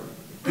there are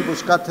people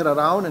scattered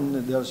around, and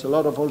there's a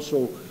lot of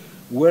also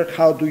work.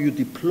 How do you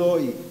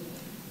deploy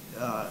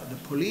the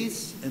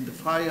police and the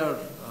fire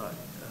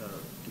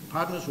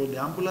departments or the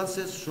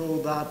ambulances so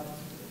that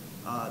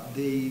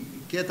they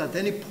get at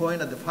any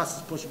point at the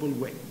fastest possible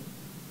way?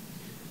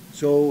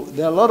 So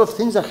there are a lot of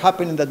things that are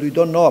happening that we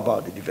don't know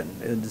about it even,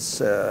 and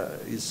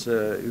it's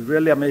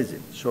really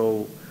amazing.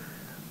 So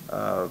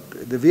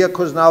The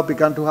vehicles now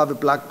began to have a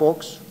black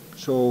box.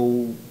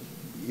 So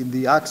in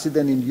the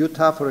accident in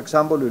Utah, for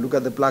example, we look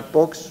at the black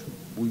box.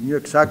 We knew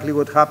exactly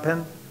what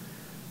happened,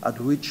 at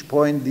which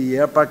point the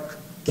airbag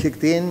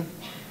kicked in,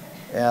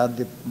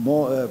 the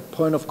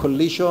point of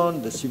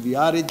collision, the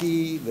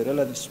severity, the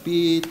relative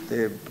speed,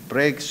 the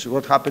brakes,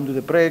 what happened to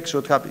the brakes,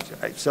 what happened.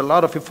 It's a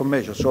lot of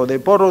information. So they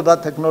borrowed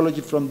that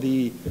technology from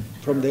the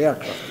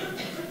aircraft.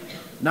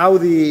 Now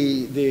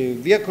the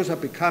vehicles are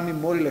becoming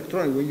more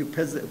electronic. When you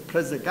press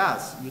the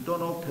gas, you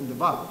don't open the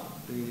valve.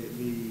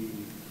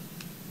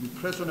 You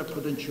press on a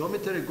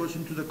potentiometer, it goes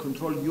into the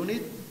control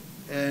unit,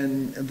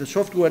 and the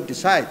software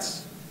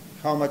decides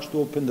how much to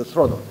open the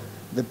throttle.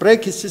 The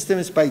braking system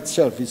is by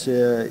itself.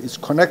 It's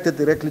connected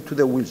directly to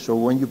the wheels. So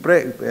when you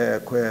press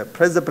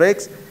the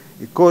brakes,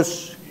 it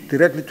goes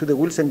directly to the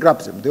wheels and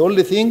grabs them. The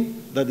only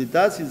thing that it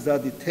does is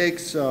that it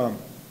takes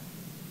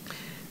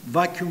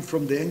vacuum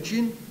from the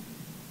engine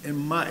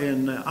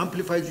and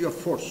amplifies your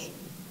force.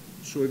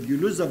 So if you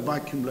lose that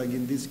vacuum, like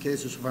in these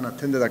cases of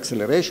unattended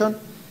acceleration,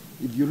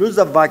 if you lose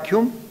that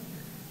vacuum,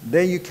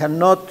 then you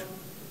cannot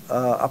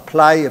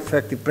apply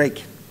effective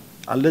braking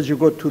unless you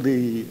go to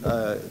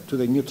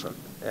the neutral.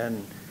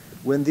 And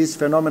when these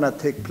phenomena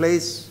take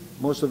place,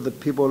 most of the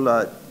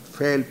people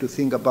fail to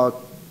think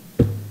about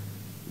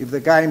if the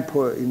guy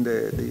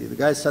the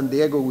guy in San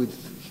Diego with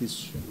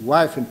his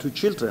wife and 2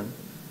 children,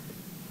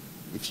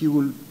 if he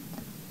will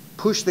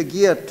push the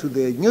gear to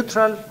the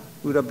neutral,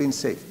 would have been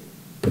safe.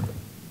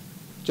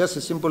 Just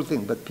a simple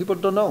thing, but people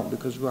don't know,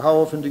 because how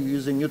often do you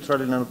use a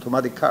neutral in an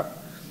automatic car?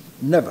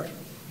 Never.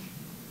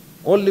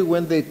 Only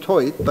when they tow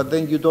it, but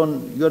then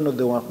you're not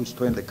the one who's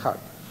towing the car.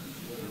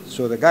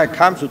 So the guy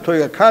comes to tow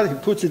your car, he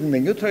puts it in the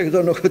neutral, you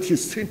don't know what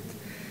he's doing.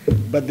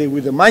 But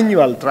with the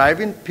manual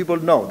driving, people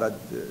know that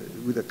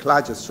with the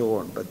clutch and so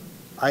on. But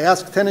I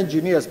asked 10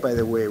 engineers, by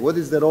the way, what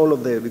is the role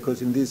of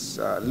because in this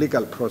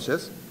legal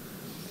process,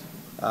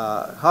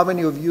 how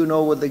many of you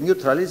know what the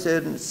neutral is?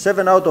 And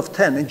 7 out of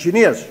 10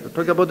 engineers, we're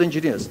talking about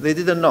engineers, they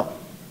didn't know.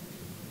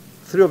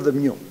 3 of them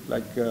knew,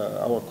 like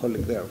our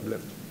colleague there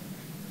left.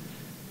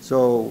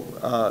 So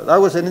that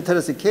was an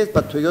interesting case,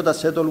 but Toyota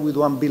settled with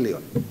 $1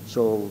 billion.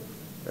 So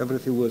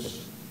everything was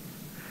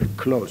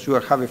close. We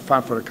were having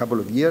fun for a couple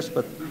of years,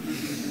 but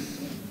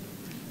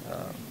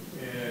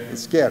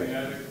it's scary. Any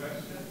other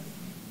questions?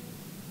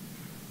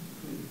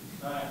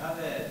 I have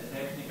a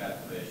technical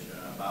question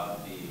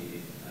about the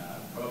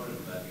problem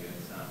that you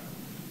examined.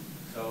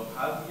 So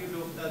have you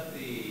looked at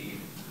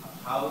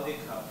how the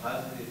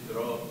capacity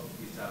drop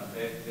is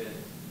affected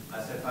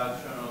as a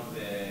function of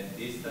the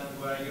distance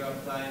where you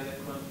apply the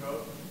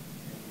control?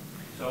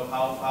 So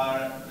how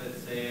far,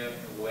 let's say,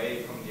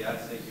 away from the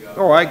axis you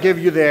apply? Oh, I gave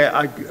you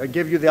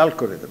the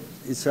algorithm.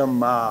 It's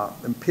some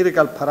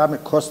empirical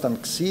parameter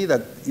constant C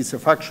that is a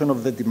function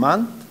of the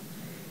demand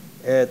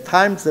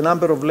times the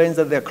number of lanes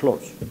that they're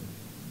closed.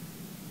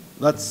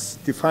 That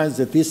defines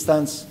the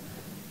distance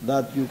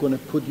that you're going to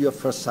put your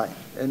first sign.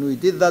 And we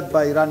did that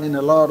by running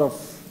a lot of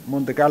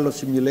Monte Carlo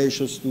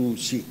simulations to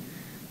see.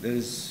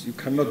 You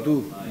cannot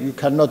do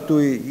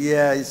it.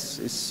 Yeah,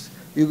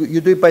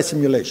 you do it by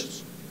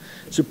simulations.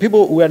 So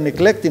we are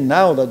neglecting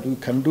now that we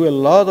can do a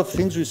lot of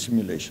things with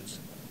simulations.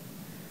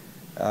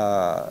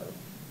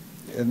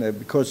 And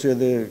because of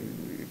the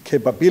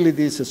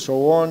capabilities and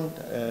so on,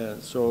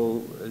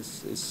 so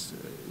it's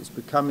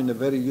becoming a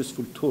very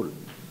useful tool.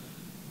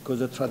 Because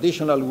the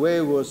traditional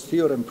way was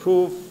theorem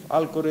proof,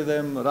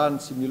 algorithm, run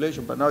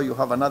simulation, but now you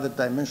have another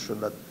dimension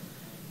that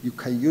you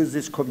can use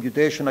this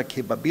computational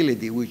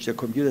capability, which the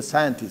computer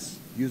scientists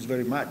use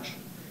very much,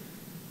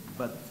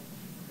 but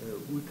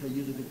we can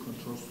use it in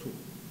controls too.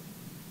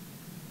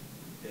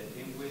 The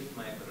thing with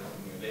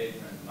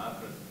microsimulation and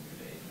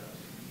macrosimulation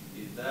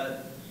is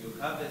that you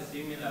have a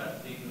similar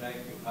thing like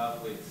you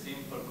have with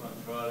simple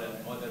control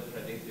and model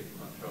predictive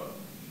control.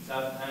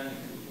 Sometimes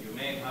you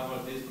may have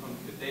all this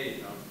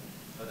computation,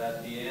 but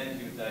at the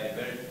end you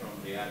diverge from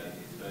reality.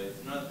 So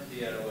it's not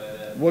clear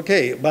whether...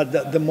 Okay,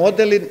 but the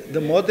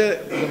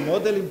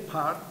modeling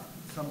part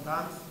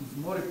sometimes is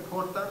more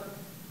important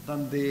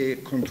than the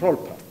control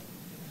part.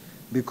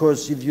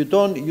 Because if you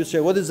don't, you say,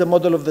 what is the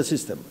model of the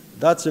system?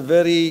 That's a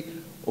very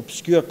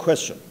obscure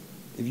question.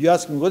 If you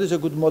ask me, what is a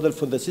good model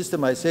for the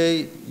system? I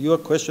say, your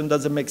question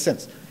doesn't make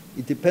sense.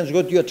 It depends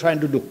what you're trying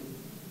to do.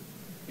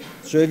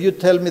 So if you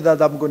tell me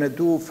that I'm going to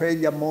do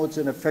failure modes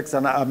and effects,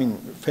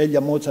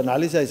 failure modes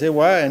analysis, I say,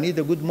 well, I need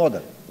a good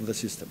model of the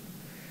system.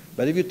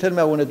 But if you tell me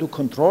I want to do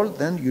control,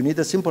 then you need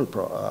a simple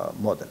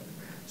model.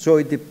 So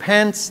it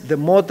depends. The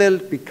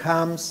model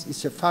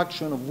is a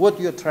function of what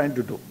you're trying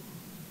to do.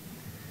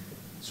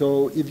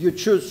 So if you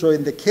choose, so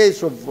in the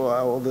case of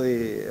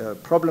the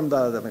problem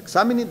that I'm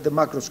examining, the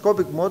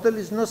macroscopic model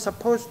is not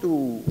supposed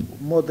to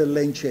model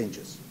lane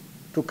changes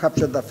to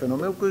capture that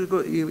phenomenon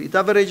because it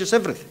averages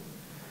everything.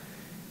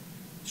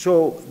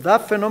 So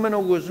that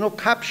phenomenon was not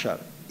captured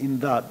in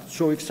that.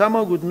 So if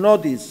someone would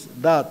notice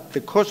that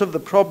the cause of the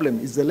problem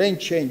is the lane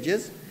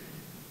changes,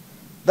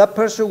 that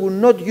person will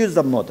not use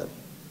the model.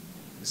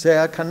 Say,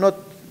 I cannot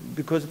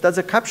because it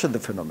doesn't capture the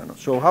phenomenon.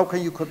 So how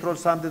can you control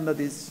something that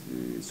is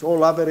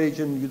all average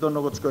and you don't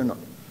know what's going on?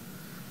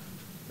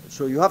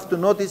 So you have to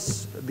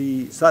notice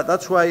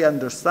that's why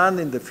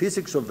understanding the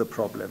physics of the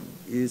problem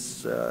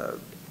is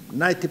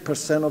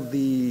 90% of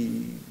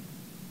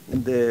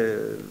in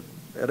the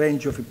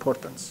range of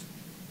importance.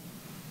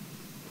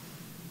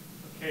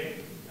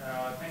 Okay,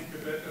 thank you,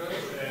 Petros.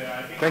 I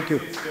think thank you.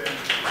 This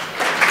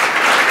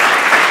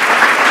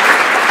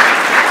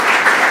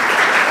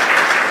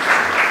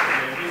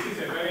is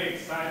a very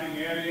exciting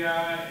area.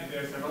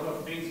 There's a lot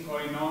of things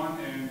going on,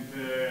 and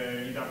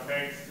it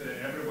affects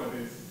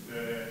everybody's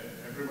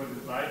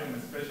life, and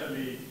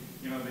especially,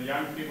 the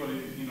young people.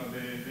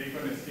 They're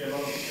going to see a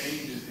lot of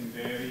changes in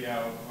the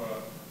area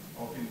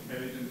of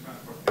intelligent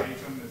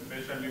transportation,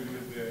 especially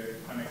with the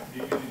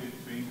connectivity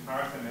between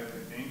cars and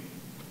everything.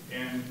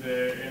 And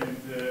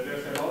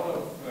there's a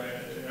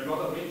lot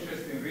of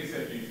interesting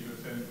research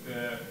issues, and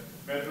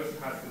Petros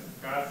has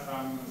discussed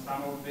some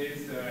of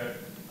these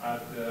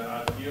at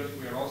KIOS.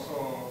 We are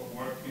also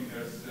working.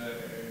 There's a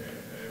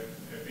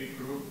big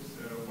groups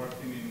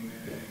working in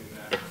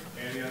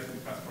areas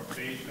of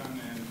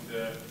transportation, and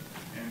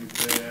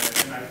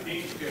I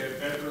think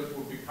Petros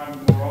will be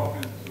coming more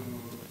often to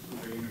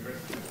the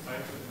University of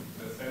Cyprus,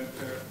 the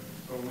center.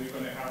 So we're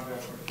going to have the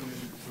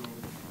opportunity to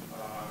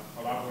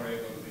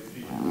collaborate on this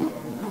issue. So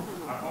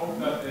I hope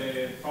that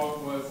the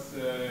talk was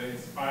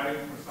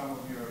inspiring for some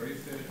of your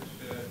research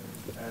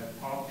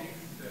topics,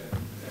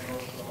 and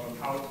also on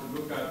how to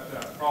look at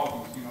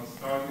problems,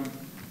 starting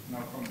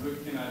from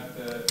looking at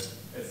a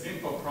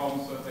simple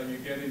problem so that you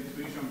get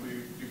intuition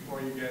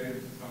before you get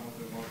into some of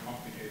the more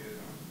complicated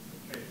ones.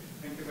 Okay,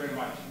 thank you very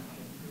much.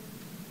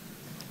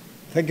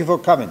 Thank you for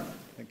coming.